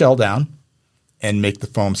thin the shell down and make the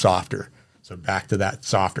foam softer. So back to that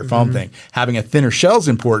softer foam thing. Having a thinner shell is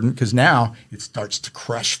important because now it starts to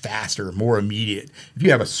crush faster, more immediate. If you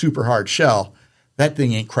have a super hard shell, that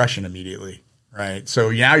thing ain't crushing immediately. Right.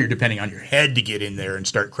 So now you're depending on your head to get in there and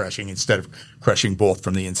start crushing instead of crushing both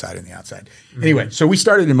from the inside and the outside. Anyway, so we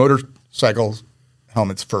started in motorcycle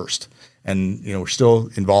helmets first. And, we're still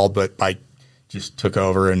involved, but bike just took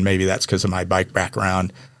over. And maybe that's because of my bike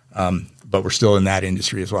background. But we're still in that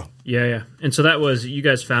industry as well. Yeah. And so that was, you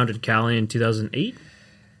guys founded Cali in 2008?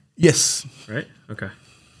 Yes. Right. Okay.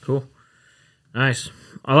 Cool. Nice.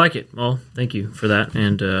 I like it. Well, thank you for that.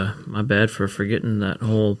 And my bad for forgetting that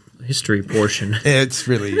whole history portion. It's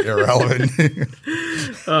really irrelevant.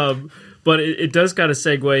 But it does kind of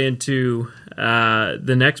segue into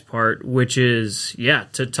the next part, which is,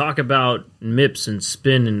 to talk about MIPS and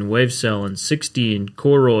spin and wave cell and 60 and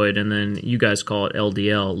choroid, and then you guys call it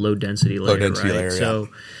LDL, low density layer. Low density right? layer, So,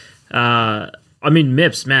 I mean,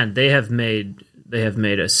 MIPS, man, they have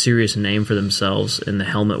made a serious name for themselves in the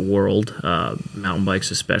helmet world, mountain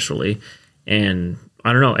bikes especially, and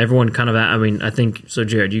I don't know. Everyone kind of. I mean, I think so.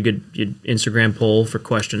 Jared, you Instagram poll for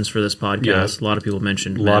questions for this podcast. Yeah. A lot of people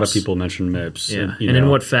mentioned. A lot of people mentioned MIPS. Yeah, and in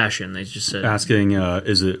what fashion? They just said asking,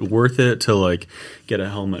 is it worth it to like get a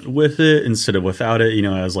helmet with it instead of without it?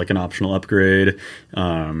 As like an optional upgrade.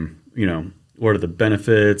 What are the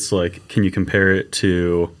benefits? Like, can you compare it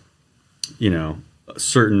to,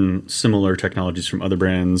 certain similar technologies from other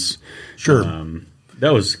brands? Sure.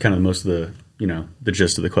 That was kind of most of the the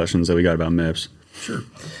gist of the questions that we got about MIPS. Sure.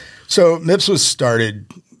 So MIPS was started,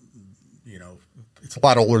 it's a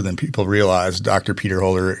lot older than people realize. Dr. Peter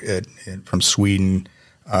Holler from Sweden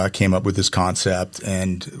came up with this concept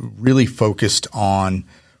and really focused on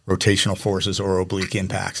rotational forces or oblique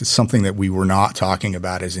impacts. It's something that we were not talking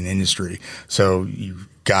about as an industry. So you've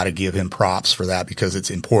got to give him props for that because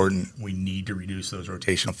it's important. We need to reduce those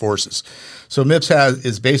rotational forces. So MIPS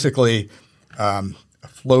is basically a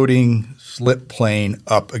floating slip plane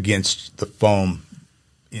up against the foam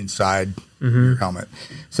inside your helmet.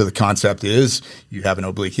 So the concept is you have an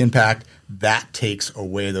oblique impact that takes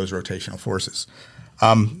away those rotational forces.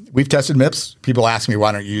 We've tested MIPS. People ask me,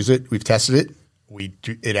 why don't you use it? We've tested it.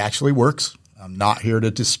 It actually works. I'm not here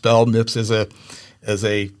to dispel MIPS as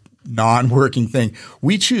a non-working thing.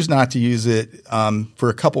 We choose not to use it for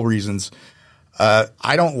a couple reasons.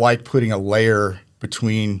 I don't like putting a layer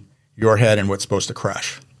between your head and what's supposed to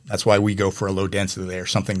crush. That's why we go for a low density layer,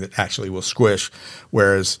 something that actually will squish,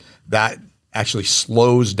 whereas that actually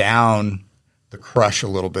slows down the crush a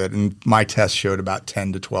little bit. And my test showed about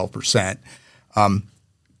 10 to 12%.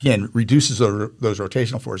 Again, reduces those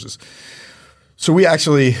rotational forces. So we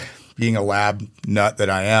actually, being a lab nut that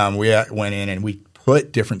I am, we went in and we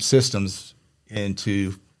put different systems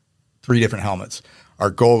into 3 different helmets. Our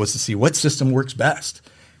goal was to see what system works best.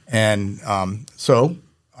 And so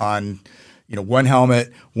on one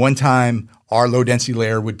helmet, one time our low density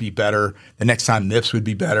layer would be better. The next time MIPS would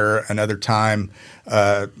be better. Another time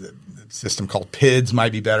a system called PIDS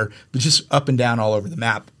might be better. But just up and down all over the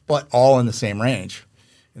map, but all in the same range.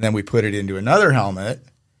 And then we put it into another helmet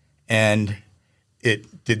and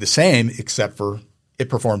it did the same except for it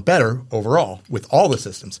performed better overall with all the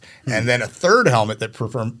systems. And then a third helmet that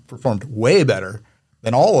performed way better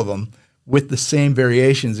than all of them with the same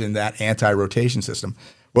variations in that anti-rotation system.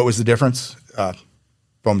 What was the difference?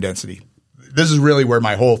 Foam density. This is really where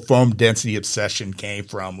my whole foam density obsession came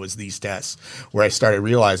from, was these tests, where I started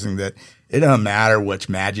realizing that it doesn't matter which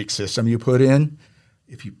magic system you put in.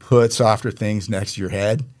 If you put softer things next to your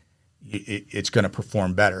head, it's going to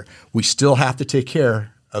perform better. We still have to take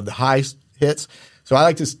care of the high hits. So I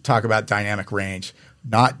like to talk about dynamic range,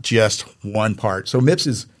 not just one part. So MIPS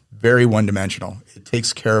is very one-dimensional. It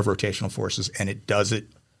takes care of rotational forces, and it does it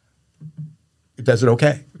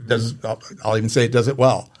okay. I'll even say it does it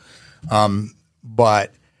well.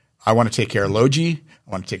 But I want to take care of low G,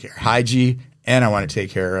 I want to take care of high G, and I want to take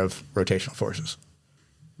care of rotational forces.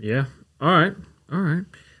 Yeah. All right.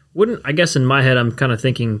 I guess in my head I'm kind of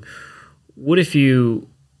thinking, what if you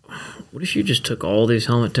just took all these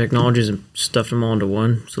helmet technologies and stuffed them all into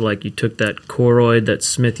one? So like you took that choroid that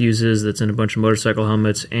Smith uses that's in a bunch of motorcycle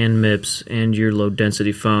helmets and MIPS and your low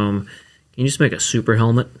density foam. Can you just make a super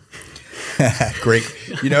helmet? Great.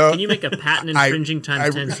 Can you make a patent infringing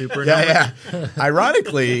times 10 super? Yeah.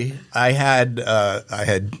 Ironically,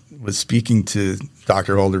 I was speaking to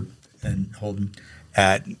Dr. Holden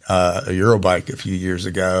at a Eurobike a few years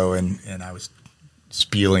ago, and I was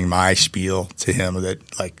spieling my spiel to him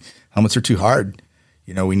that like helmets are too hard.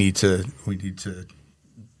 We need to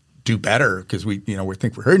do better because we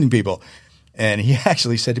think we're hurting people. And he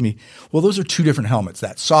actually said to me, well, those are 2 different helmets,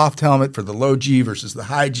 that soft helmet for the low G versus the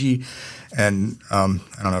high G. And I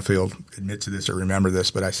don't know if he'll admit to this or remember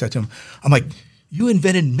this, but I said to him, I'm like, you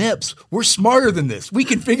invented MIPS. We're smarter than this. We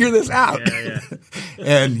can figure this out. Yeah.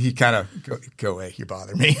 And he kind of, go away, you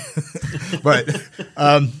bother me. But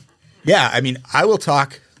I mean, I will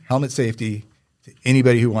talk helmet safety to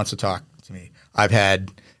anybody who wants to talk to me. I've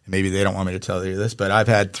had, maybe they don't want me to tell you this, but I've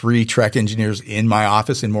had 3 Trek engineers in my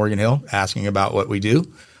office in Morgan Hill asking about what we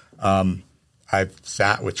do. I've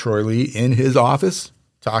sat with Troy Lee in his office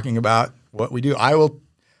talking about what we do. I will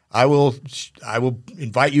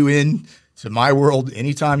invite you in to my world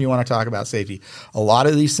anytime you want to talk about safety. A lot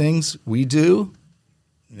of these things we do.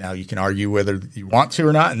 Now you can argue whether you want to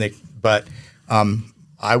or not, but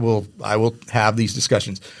I will have these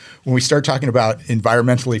discussions. When we start talking about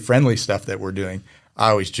environmentally friendly stuff that we're doing, I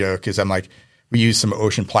always joke because I'm like, we use some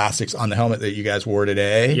Ocean Plastics on the helmet that you guys wore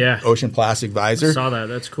today. Yeah. Ocean Plastic visor. Saw that.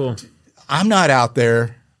 That's cool. I'm not out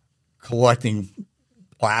there collecting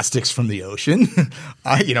plastics from the ocean.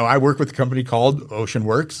 I work with a company called Ocean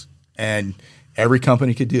Works, and every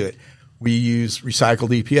company could do it. We use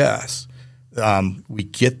recycled EPS. We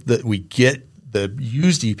get the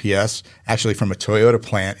used EPS actually from a Toyota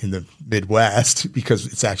plant in the Midwest because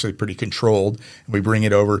it's actually pretty controlled. And we bring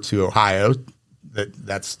it over to Ohio.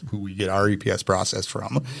 That's who we get our EPS process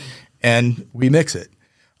from, and we mix it.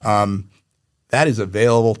 That is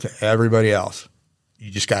available to everybody else.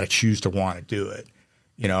 You just got to choose to want to do it,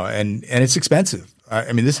 and it's expensive.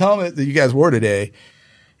 I mean, this helmet that you guys wore today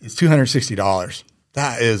is $260.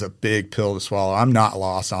 That is a big pill to swallow. I'm not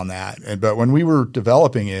lost on that. But when we were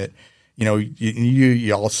developing it,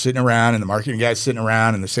 you all sitting around and the marketing guys sitting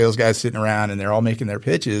around and the sales guys sitting around and they're all making their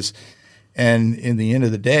pitches. And in the end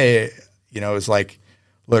of the day, it's like,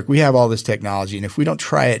 look, we have all this technology, and if we don't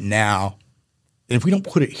try it now, and if we don't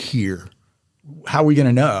put it here, how are we going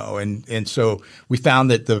to know? And so we found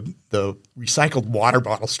that the recycled water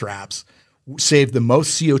bottle straps save the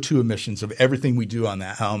most CO2 emissions of everything we do on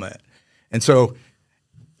that helmet. And so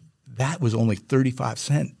that was only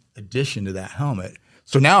 35-cent addition to that helmet.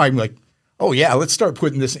 So now I'm like, oh yeah, let's start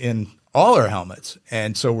putting this in all our helmets.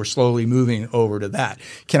 And so we're slowly moving over to that.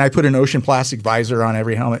 Can I put an Ocean Plastic visor on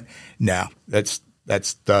every helmet? No, that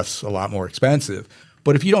stuff's a lot more expensive.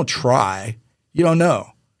 But if you don't try, you don't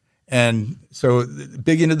know. And so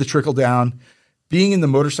big into the trickle down. Being in the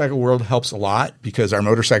motorcycle world helps a lot because our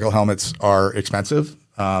motorcycle helmets are expensive.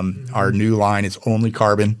 Our new line is only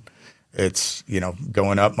carbon. It's,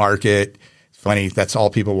 going up market. It's funny. That's all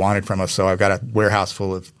people wanted from us. So I've got a warehouse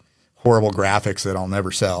full of horrible graphics that I'll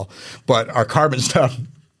never sell. But our carbon stuff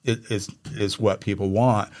is what people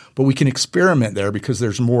want. But we can experiment there because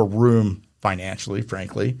there's more room financially,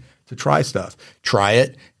 frankly, to try stuff. Try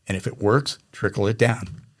it. And if it works, trickle it down.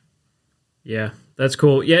 Yeah, that's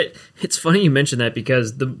cool. Yeah, it's funny you mentioned that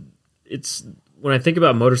because when I think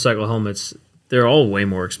about motorcycle helmets, they're all way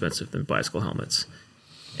more expensive than bicycle helmets,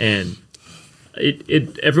 and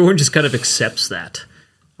everyone just kind of accepts that.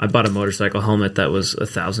 I bought a motorcycle helmet that was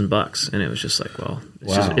 $1,000, and it was just like, well,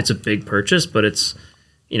 it's a big purchase, but it's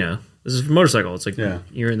this is a motorcycle. It's like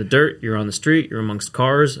you're in the dirt, you're on the street, you're amongst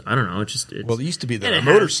cars. I don't know. It's well, it used to be that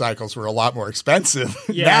motorcycles were a lot more expensive.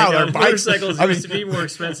 Yeah, now they're bikes. Motorcycles used to be more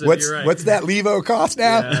expensive. What's you're right. What's that Levo cost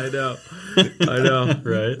now? Yeah, I know.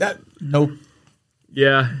 Right?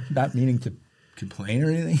 Yeah. Not meaning to complain or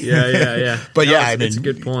anything. Yeah. But no, yeah, it's a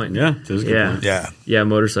good point. Yeah, it is a good point. Yeah.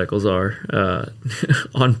 Motorcycles are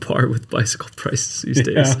on par with bicycle prices these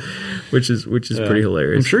days, which is pretty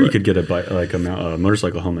hilarious. I'm sure you could get a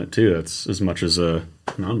motorcycle helmet too. That's as much as a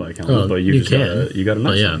non-bike helmet, but you got a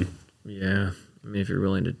nice one. Yeah, I mean, if you're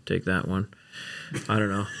willing to take that one, I don't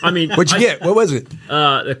know. I mean, what'd you get? What was it?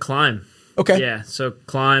 The Climb. Okay. Yeah, so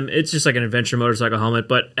Climb, it's just like an adventure motorcycle helmet,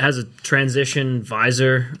 but it has a transition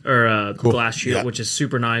visor or a glass shield, which is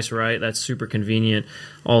super nice, right? That's super convenient.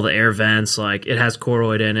 All the air vents, like it has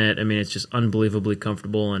Koroyd in it. I mean, it's just unbelievably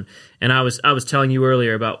comfortable. And I was telling you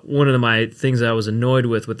earlier about one of my things that I was annoyed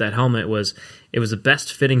with that helmet was it was the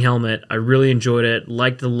best fitting helmet. I really enjoyed it,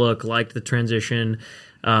 liked the look, liked the transition.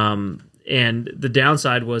 And the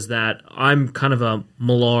downside was that I'm kind of a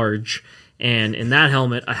large. And in that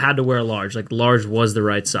helmet, I had to wear a large. Like, large was the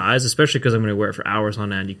right size, especially because I'm going to wear it for hours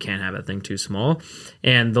on end. You can't have that thing too small.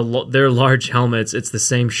 And their large helmets, it's the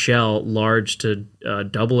same shell, large to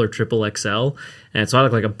double or triple XL. And so I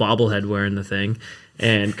look like a bobblehead wearing the thing.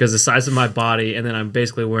 And because the size of my body, and then I'm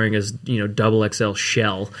basically wearing a double XL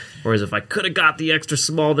shell. Whereas if I could have got the extra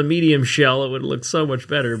small, the medium shell, it would look so much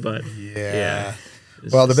better. But yeah.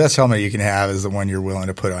 Well, the best helmet you can have is the one you're willing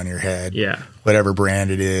to put on your head. Yeah. Whatever brand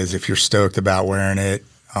it is, if you're stoked about wearing it,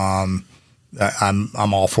 I'm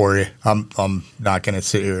all for you. I'm not going to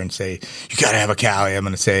sit here and say you got to have a Cali. I'm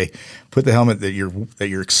going to say put the helmet that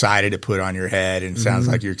you're excited to put on your head, and it sounds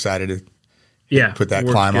like you're excited to put that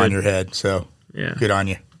Climb on your head. So good on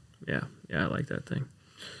you. Yeah, I like that thing.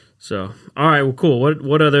 So all right, well, cool. What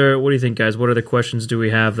do you think, guys? What other questions do we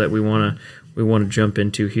have that we want to jump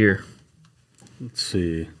into here? Let's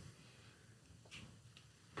see.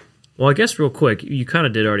 Well, I guess real quick, you kind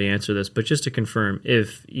of did already answer this, but just to confirm,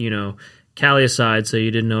 if, Cali aside, so you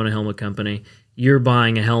didn't own a helmet company, you're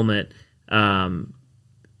buying a helmet, one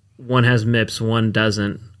has MIPS, one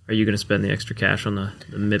doesn't, are you going to spend the extra cash on the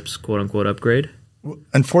MIPS quote-unquote upgrade?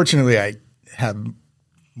 Unfortunately, I have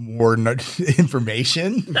more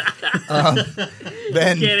information,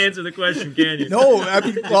 then Can't answer the question, can you? no. I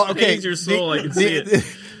mean, well, okay. Pains your soul. I can see it.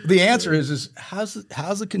 The answer is how's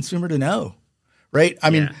the consumer to know, right? I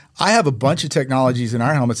mean, Yeah. I have a bunch of technologies in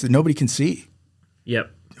our helmets that nobody can see.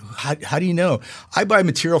 Yep. How do you know? I buy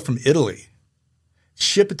material from Italy,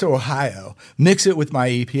 ship it to Ohio, mix it with my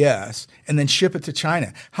EPS, and then ship it to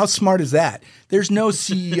China. How smart is that? There's no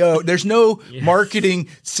CEO, there's no marketing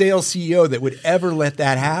sales CEO that would ever let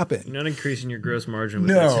that happen. You're not increasing your gross margin with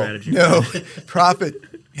that strategy. No, profit.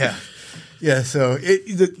 Yeah. Yeah. So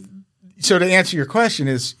so to answer your question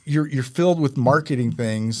is you're filled with marketing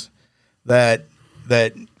things that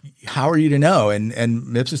how are you to know? And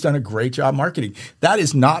MIPS has done a great job marketing. That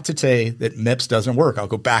is not to say that MIPS doesn't work. I'll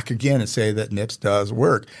go back again and say that MIPS does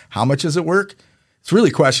work. How much does it work? It's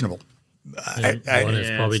really questionable. One is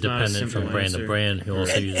Yeah, probably it's not a dependent from simple brand to answer. brand who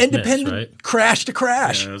also uses And MIPS, dependent right? crash to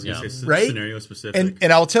crash. Yeah, I was gonna say Right? scenario specific.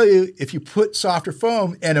 And I'll tell you, if you put softer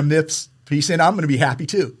foam and a MIPS piece in, I'm going to be happy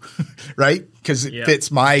too, right? Because it Yeah.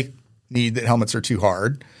 fits my need that helmets are too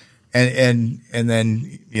hard, and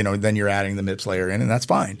then then you're adding the MIPS layer in, and that's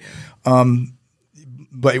fine.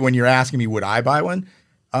 But when you're asking me, would I buy one?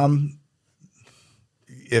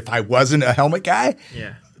 If I wasn't a helmet guy,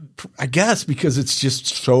 Yeah. I guess because it's just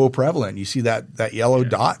so prevalent. You see that yellow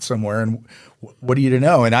dot somewhere, and what are you to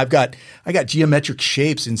know? And I got geometric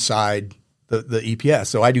shapes inside the EPS,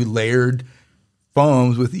 so I do layered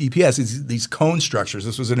foams with EPS. It's these cone structures.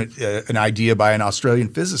 This was an idea by an Australian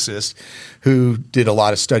physicist who did a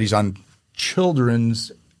lot of studies on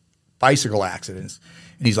children's bicycle accidents.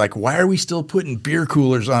 And he's like, why are we still putting beer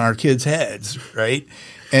coolers on our kids' heads, right?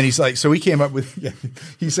 And he's like, so he came up with,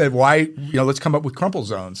 he said, why, let's come up with crumple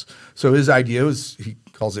zones. So his idea was, he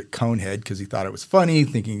calls it cone head because he thought it was funny,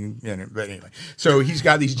 thinking, but anyway. So he's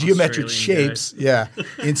got these geometric Australian shapes,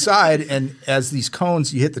 inside. And as these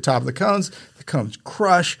cones, you hit the top of the cones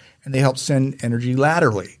crush and they help send energy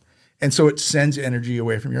laterally. And so it sends energy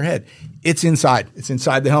away from your head. It's inside. It's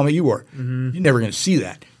inside the helmet you wore. Mm-hmm. You're never going to see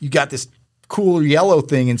that. You got this cool yellow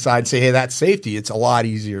thing inside. Say, hey, that's safety. It's a lot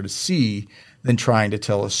easier to see than trying to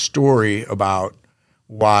tell a story about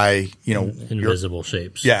why, Invisible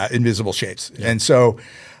shapes. Yeah, invisible shapes. Yeah. And so,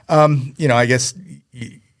 I guess,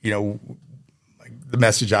 the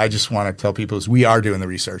message I just want to tell people is we are doing the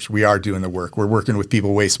research. We are doing the work. We're working with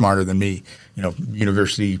people way smarter than me,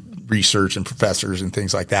 university research and professors and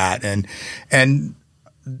things like that. And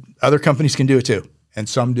other companies can do it too. And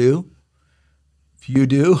some do, few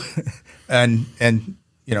do, and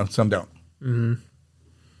some don't. Mm-hmm.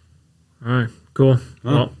 All right, cool.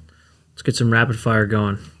 Well, let's get some rapid fire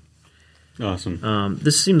going. Awesome.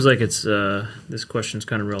 This seems like it's this question's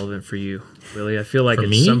kind of relevant for you, Willie. I feel like For at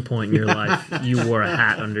me? some point in your life you wore a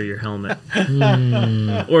hat under your helmet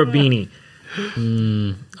or a beanie.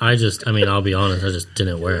 I'll be honest, I just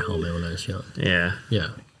didn't wear a helmet when I was young. Yeah, Yeah.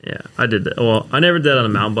 I did that. Well, I never did that on a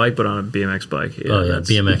mountain bike, but on a BMX bike. That's-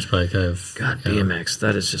 BMX bike. BMX.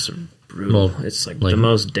 That is just brutal. Well, it's like like- the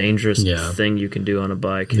most dangerous Yeah. thing you can do on a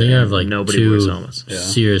bike. I think I have like nobody wears two helmets.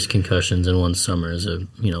 serious concussions in one summer as a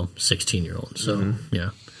 16-year-old. So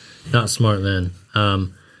not smart then.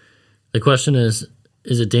 The question is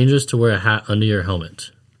it dangerous to wear a hat under your helmet?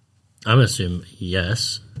 I'm gonna assume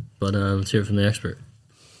yes, but let's hear it from the expert.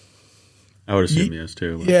 I would assume yes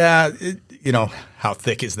too. But. Yeah, how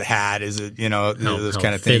thick is the hat? Is it, those how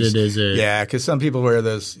kind of things? fitted is it? Yeah, because some people wear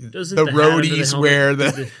those. Doesn't the the hat under the roadies helmet- wear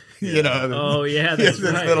the, Oh yeah, that's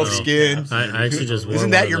the right. little Oh, skin. I actually just wore Isn't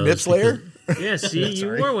one that of your those MIPS layer? Yeah, see, you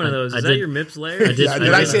wore one of those. Is I that did- your MIPS layer? I did- Yeah,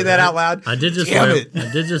 did I say that out loud? I did just Damn wear. it.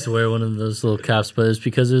 I did just wear one of those little caps, but it's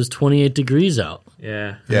because it was 28 degrees out.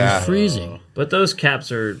 Yeah. It Yeah. was freezing. But those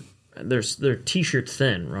caps are they're t-shirt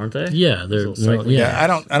thin, aren't they? Yeah, they're Those little cycling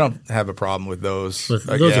yeah. I don't have a problem with those. Those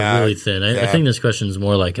Yeah, are really thin. I yeah. think this question is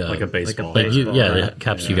more like Like a baseball. like you, baseball, the right?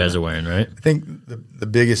 caps you guys are wearing, right? I think the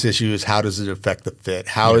biggest issue is how does it affect the fit?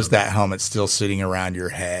 How is that helmet still sitting around your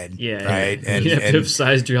head? Yeah. Right. And you have to have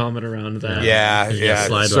sized your helmet around that. Yeah, You yeah.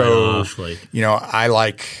 slide So, right off, like I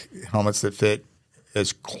like helmets that fit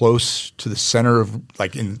as close to the center of,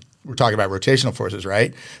 we're talking about rotational forces,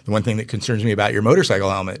 right? The one thing that concerns me about your motorcycle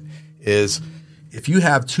helmet is if you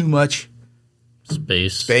have too much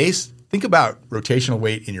space. think about rotational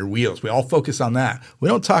weight in your wheels. We all focus on that. We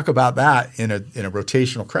don't talk about that in a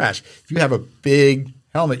rotational crash. If you have a big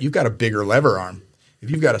helmet, you've got a bigger lever arm. If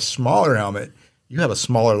you've got a smaller helmet, you have a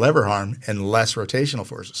smaller lever arm and less rotational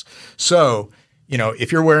forces. So,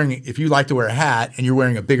 if you like to wear a hat and you're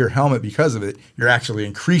wearing a bigger helmet because of it, you're actually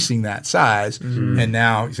increasing that size. Mm-hmm. And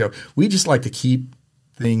now, so we just like to keep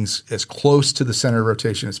things as close to the center of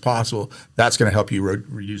rotation as possible. That's going to help you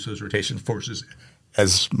reduce those rotation forces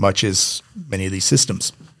as much as many of these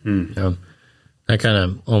systems. Yeah. That kind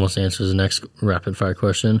of almost answers the next rapid fire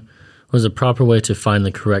question. What is the proper way to find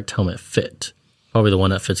the correct helmet fit? Probably the one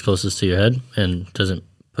that fits closest to your head and doesn't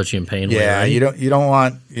put you in pain. Yeah, you don't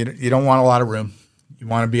want a lot of room. You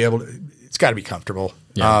want to be able to. It's got to be comfortable.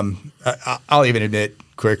 Yeah. I'll even admit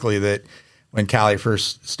quickly that when Callie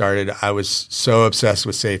first started, I was so obsessed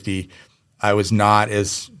with safety. I was not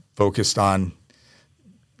as focused on,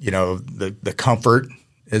 the comfort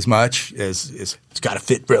as much as it's got to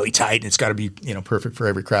fit really tight and it's got to be, perfect for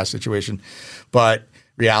every crash situation. But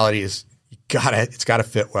reality is it's got to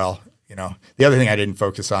fit well. The other thing I didn't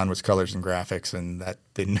focus on was colors and graphics, and that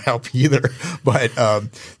didn't help either. But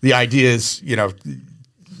the idea is,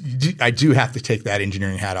 I do have to take that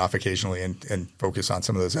engineering hat off occasionally and focus on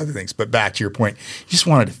some of those other things. But back to your point, you just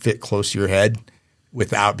want it to fit close to your head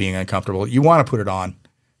without being uncomfortable. You want to put it on.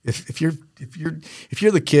 If you're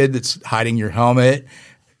the kid that's hiding your helmet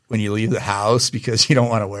when you leave the house because you don't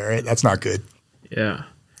want to wear it, that's not good. Yeah.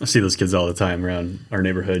 I see those kids all the time around our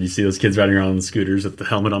neighborhood. You see those kids riding around on scooters with the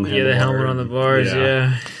helmet on the handlebar. Yeah, the helmet on the bars,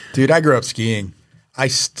 yeah. Dude, I grew up skiing. I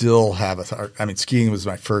still have skiing was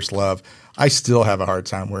my first love. I still have a hard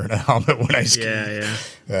time wearing a helmet when I ski.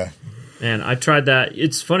 Yeah. Man, I tried that.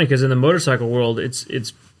 It's funny because in the motorcycle world, it's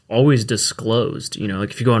always disclosed. Like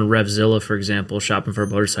if you go on Revzilla, for example, shopping for a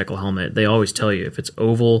motorcycle helmet, they always tell you if it's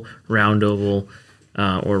oval, round oval,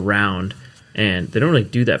 or round. And they don't really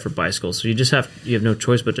do that for bicycles. So you have no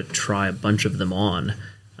choice but to try a bunch of them on.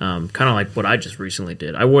 Kind of like what I just recently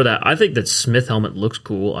did. I wore that. I think that Smith helmet looks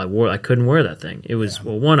cool. I couldn't wear that thing. It was,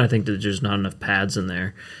 one, I think that there's not enough pads in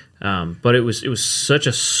there. But it was such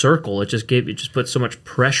a circle. It just put so much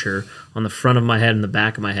pressure on the front of my head and the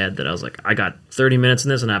back of my head that I was like, I got 30 minutes in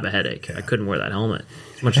this and I have a headache. Yeah. I couldn't wear that helmet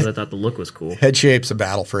as much as I thought the look was cool. Head shape's a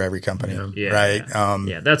battle for every company, right?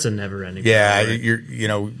 Yeah, that's a never-ending. Yeah,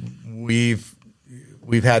 battle, right?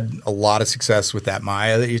 We've had a lot of success with that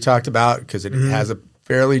Maya that you talked about because it has a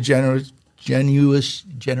fairly generous. Yeah,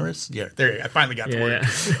 I finally got the word.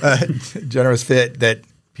 Generous fit that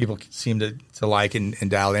people seem to like and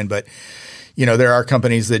dial in. But, there are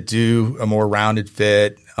companies that do a more rounded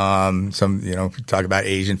fit. Some, talk about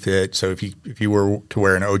Asian fit. So if you were to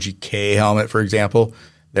wear an OGK helmet, for example,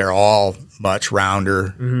 they're all much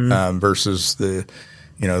rounder versus the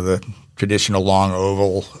traditional long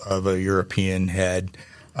oval of a European head.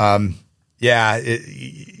 You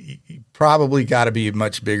probably got to be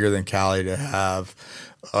much bigger than Callie to have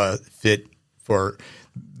a fit for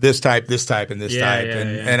this type, and this type.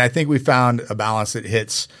 And I think we found a balance that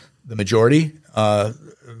hits the majority.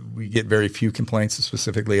 We get very few complaints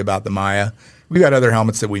specifically about the Maya. We got other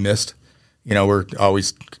helmets that we missed. We're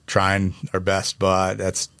always trying our best, but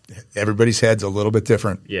everybody's head's a little bit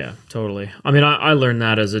different. Yeah, totally. I mean, I learned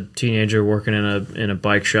that as a teenager working in a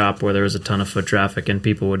bike shop where there was a ton of foot traffic and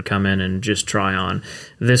people would come in and just try on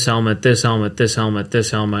this helmet, this helmet, this helmet, this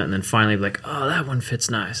helmet, and then finally be like, oh, that one fits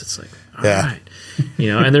nice. It's like, all right.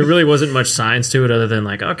 And there really wasn't much science to it other than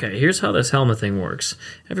like, okay, here's how this helmet thing works.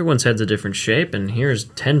 Everyone's head's a different shape, and here's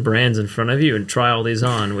 10 brands in front of you, and try all these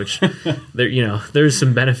on, which, there's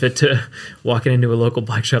some benefit to walking into a local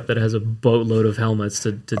bike shop that has a boatload of helmets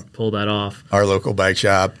to pull that off. Our local bike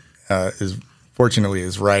shop is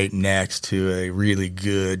right next to a really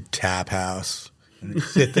good tap house. And they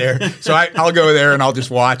sit there. So I'll go there and I'll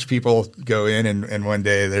just watch people go in. And one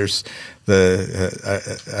day there's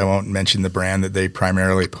I won't mention the brand that they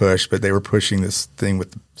primarily push, but they were pushing this thing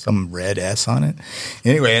with some red S on it.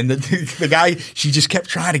 Anyway, and the guy, she just kept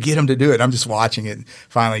trying to get him to do it. I'm just watching it.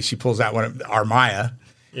 Finally, she pulls out one of our Maya.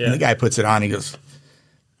 Yeah. And the guy puts it on. He goes,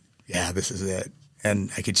 yeah, this is it.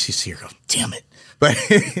 And I could just see her go, damn it. But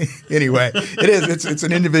anyway, it is. It's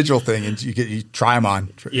an individual thing, and you try them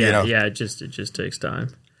on. Yeah, it just takes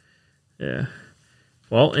time. Yeah.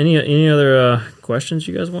 Well, any other questions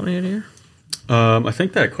you guys want to hit here? I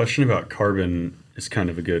think that question about carbon is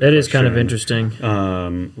kind of a good. That is kind of interesting.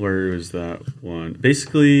 Where was that one?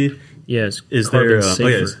 Basically, yes. Is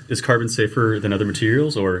carbon safer than other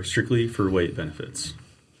materials, or strictly for weight benefits?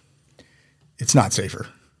 It's not safer.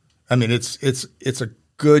 I mean, it's a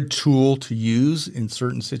good tool to use in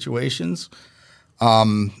certain situations.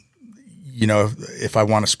 If I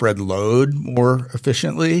want to spread load more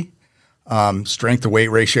efficiently, strength to weight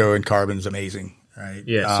ratio in carbon is amazing, right?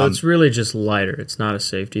 Yeah. So it's really just lighter. It's not a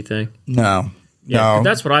safety thing. No. Yeah, no.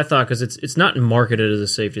 That's what I thought, because it's not marketed as a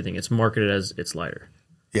safety thing. It's marketed as it's lighter.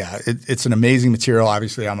 Yeah, it's an amazing material.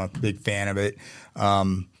 Obviously, I'm a big fan of it.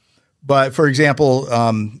 But for example,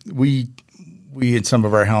 we in some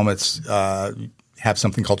of our helmets have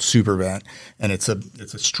something called Super Vent, and it's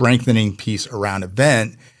a strengthening piece around a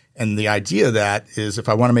vent, And the idea of that is if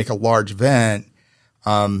I want to make a large vent,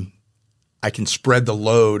 I can spread the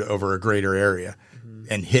load over a greater area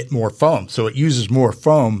and hit more foam. So it uses more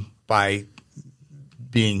foam by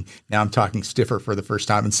being, now I'm talking stiffer for the first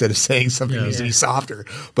time instead of saying something needs to be softer.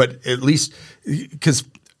 But at least because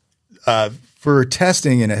for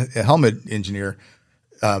testing and a helmet engineer,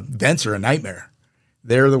 vents are a nightmare.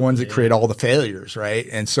 They're the ones that create all the failures, right?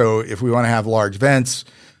 And so if we want to have large vents,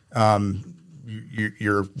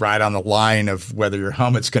 you're right on the line of whether your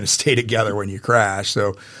helmet's going to stay together when you crash.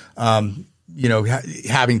 So,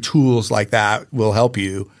 having tools like that will help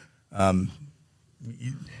you. In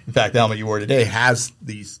fact, the helmet you wore today has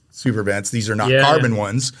these super vents. These are not carbon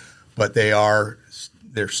ones, but they're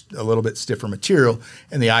a little bit stiffer material.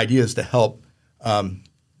 And the idea is to help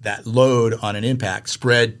that load on an impact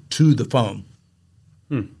spread to the foam.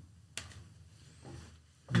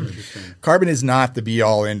 Carbon is not the be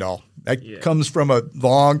all end all. That comes from a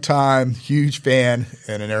long time huge fan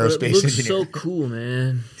and an aerospace it looks engineer. so cool,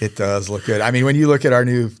 man. It does look good. I mean, when you look at our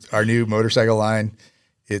new motorcycle line,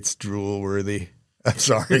 it's drool worthy. I'm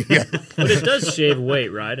sorry. But it does shave weight,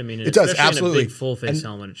 right? I mean, it does, absolutely. In a big full face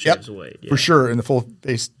helmet, it shaves weight. For sure, in the full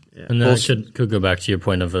face. Yeah. And that could go back to your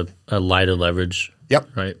point of a lighter leverage. Yep.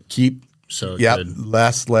 Right.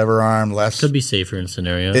 Less lever arm, less. Could be safer in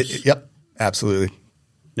scenarios. Absolutely.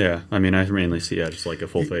 Yeah, I mean, I mainly see just like a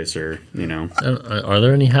full face or, Are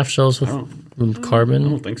there any half shells with carbon? I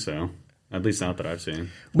don't think so. At least not that I've seen.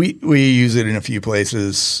 We use it in a few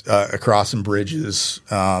places across some bridges.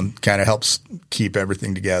 Kind of helps keep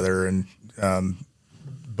everything together, and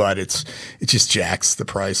but it just jacks the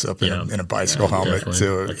price up in a bicycle helmet. Definitely.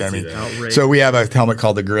 So I mean, so we have a helmet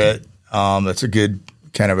called the Grit. That's a good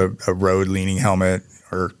kind of a road leaning helmet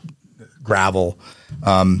or gravel.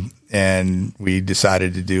 And we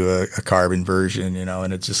decided to do a carbon version,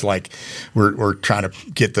 and it's just like we're trying to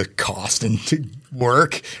get the cost into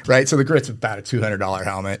work, right? So the Grit's about a $200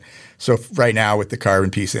 helmet. So right now with the carbon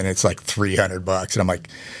piece in, it's like $300, and I'm like,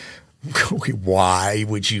 why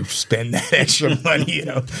would you spend that extra money?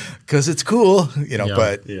 Because it's cool,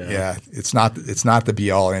 But it's not the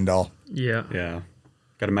be all end all. Yeah.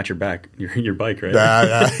 Got to match your back, your bike, right?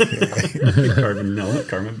 Carbon helmet,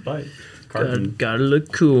 carbon bike. Gotta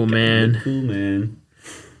look cool, man.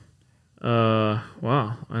 Wow.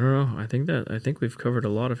 I don't know. I think we've covered a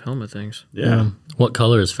lot of helmet things. Yeah. What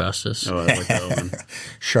color is fastest? Oh, I like that one.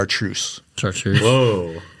 Chartreuse.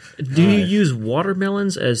 Whoa. Do you use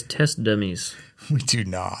watermelons as test dummies? We do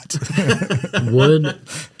not. Would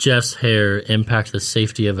Jeff's hair impact the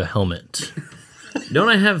safety of a helmet? Don't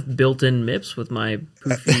I have built-in MIPS with my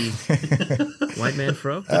poofy white man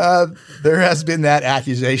fro? There has been that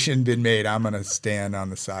accusation been made. I'm going to stand on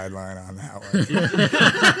the sideline on that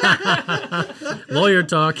one. Lawyer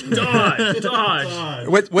talk. Dodge.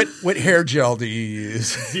 What hair gel do you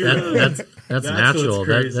use? That's natural.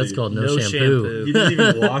 That's called no shampoo. You didn't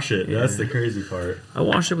even wash it. That's the crazy part. I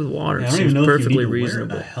washed it with water. It seems perfectly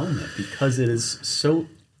reasonable. Wear a helmet because it is so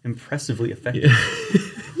impressively effective.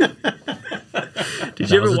 Did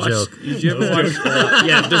you ever watch?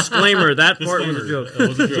 Yeah, disclaimer. That part was a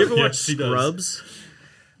joke. Did you ever watch Scrubs?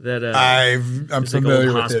 That I'm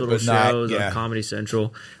familiar with it, but not on Comedy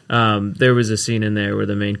Central. There was a scene in there where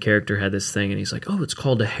the main character had this thing, and he's like, "Oh, it's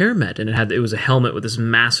called a hairmet," and it was a helmet with this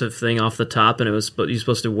massive thing off the top, and you're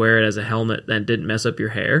supposed to wear it as a helmet that didn't mess up your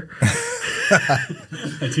hair.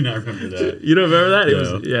 I do not remember that. You don't remember that?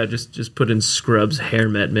 No. It was just put in Scrubs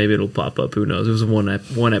hairmet. Maybe it'll pop up. Who knows? It was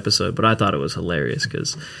one episode, but I thought it was hilarious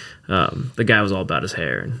because the guy was all about his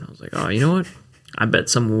hair, and I was like, oh, you know what? I bet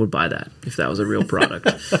someone would buy that if that was a real product.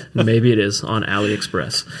 Maybe it is on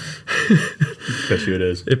AliExpress. Bet you it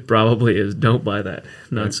is. It probably is. Don't buy that.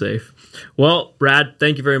 Not safe. Well, Brad,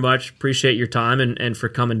 thank you very much. Appreciate your time and for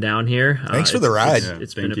coming down here. Thanks for the ride.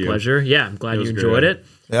 It's been a pleasure. Yeah, I'm glad you enjoyed it.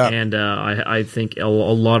 Yeah. And I think a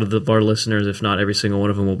lot of our listeners, if not every single one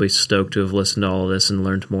of them, will be stoked to have listened to all of this and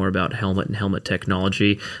learned more about helmet and helmet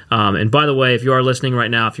technology. And by the way, if you are listening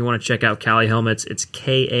right now, if you want to check out Kali Helmets, it's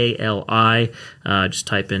Kali. Just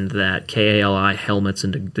type in that Kali helmets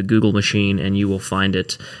into the Google machine, and you will find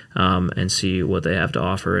it and see what they have to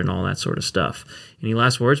offer and all that sort of stuff. Any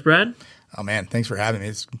last words, Brad? Oh, man, thanks for having me.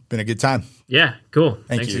 It's been a good time. Yeah, cool.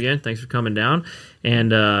 Thanks again. Thanks for coming down.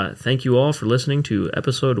 And thank you all for listening to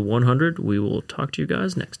episode 100. We will talk to you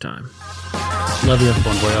guys next time. Love you.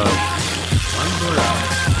 Bon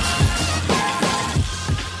voyage.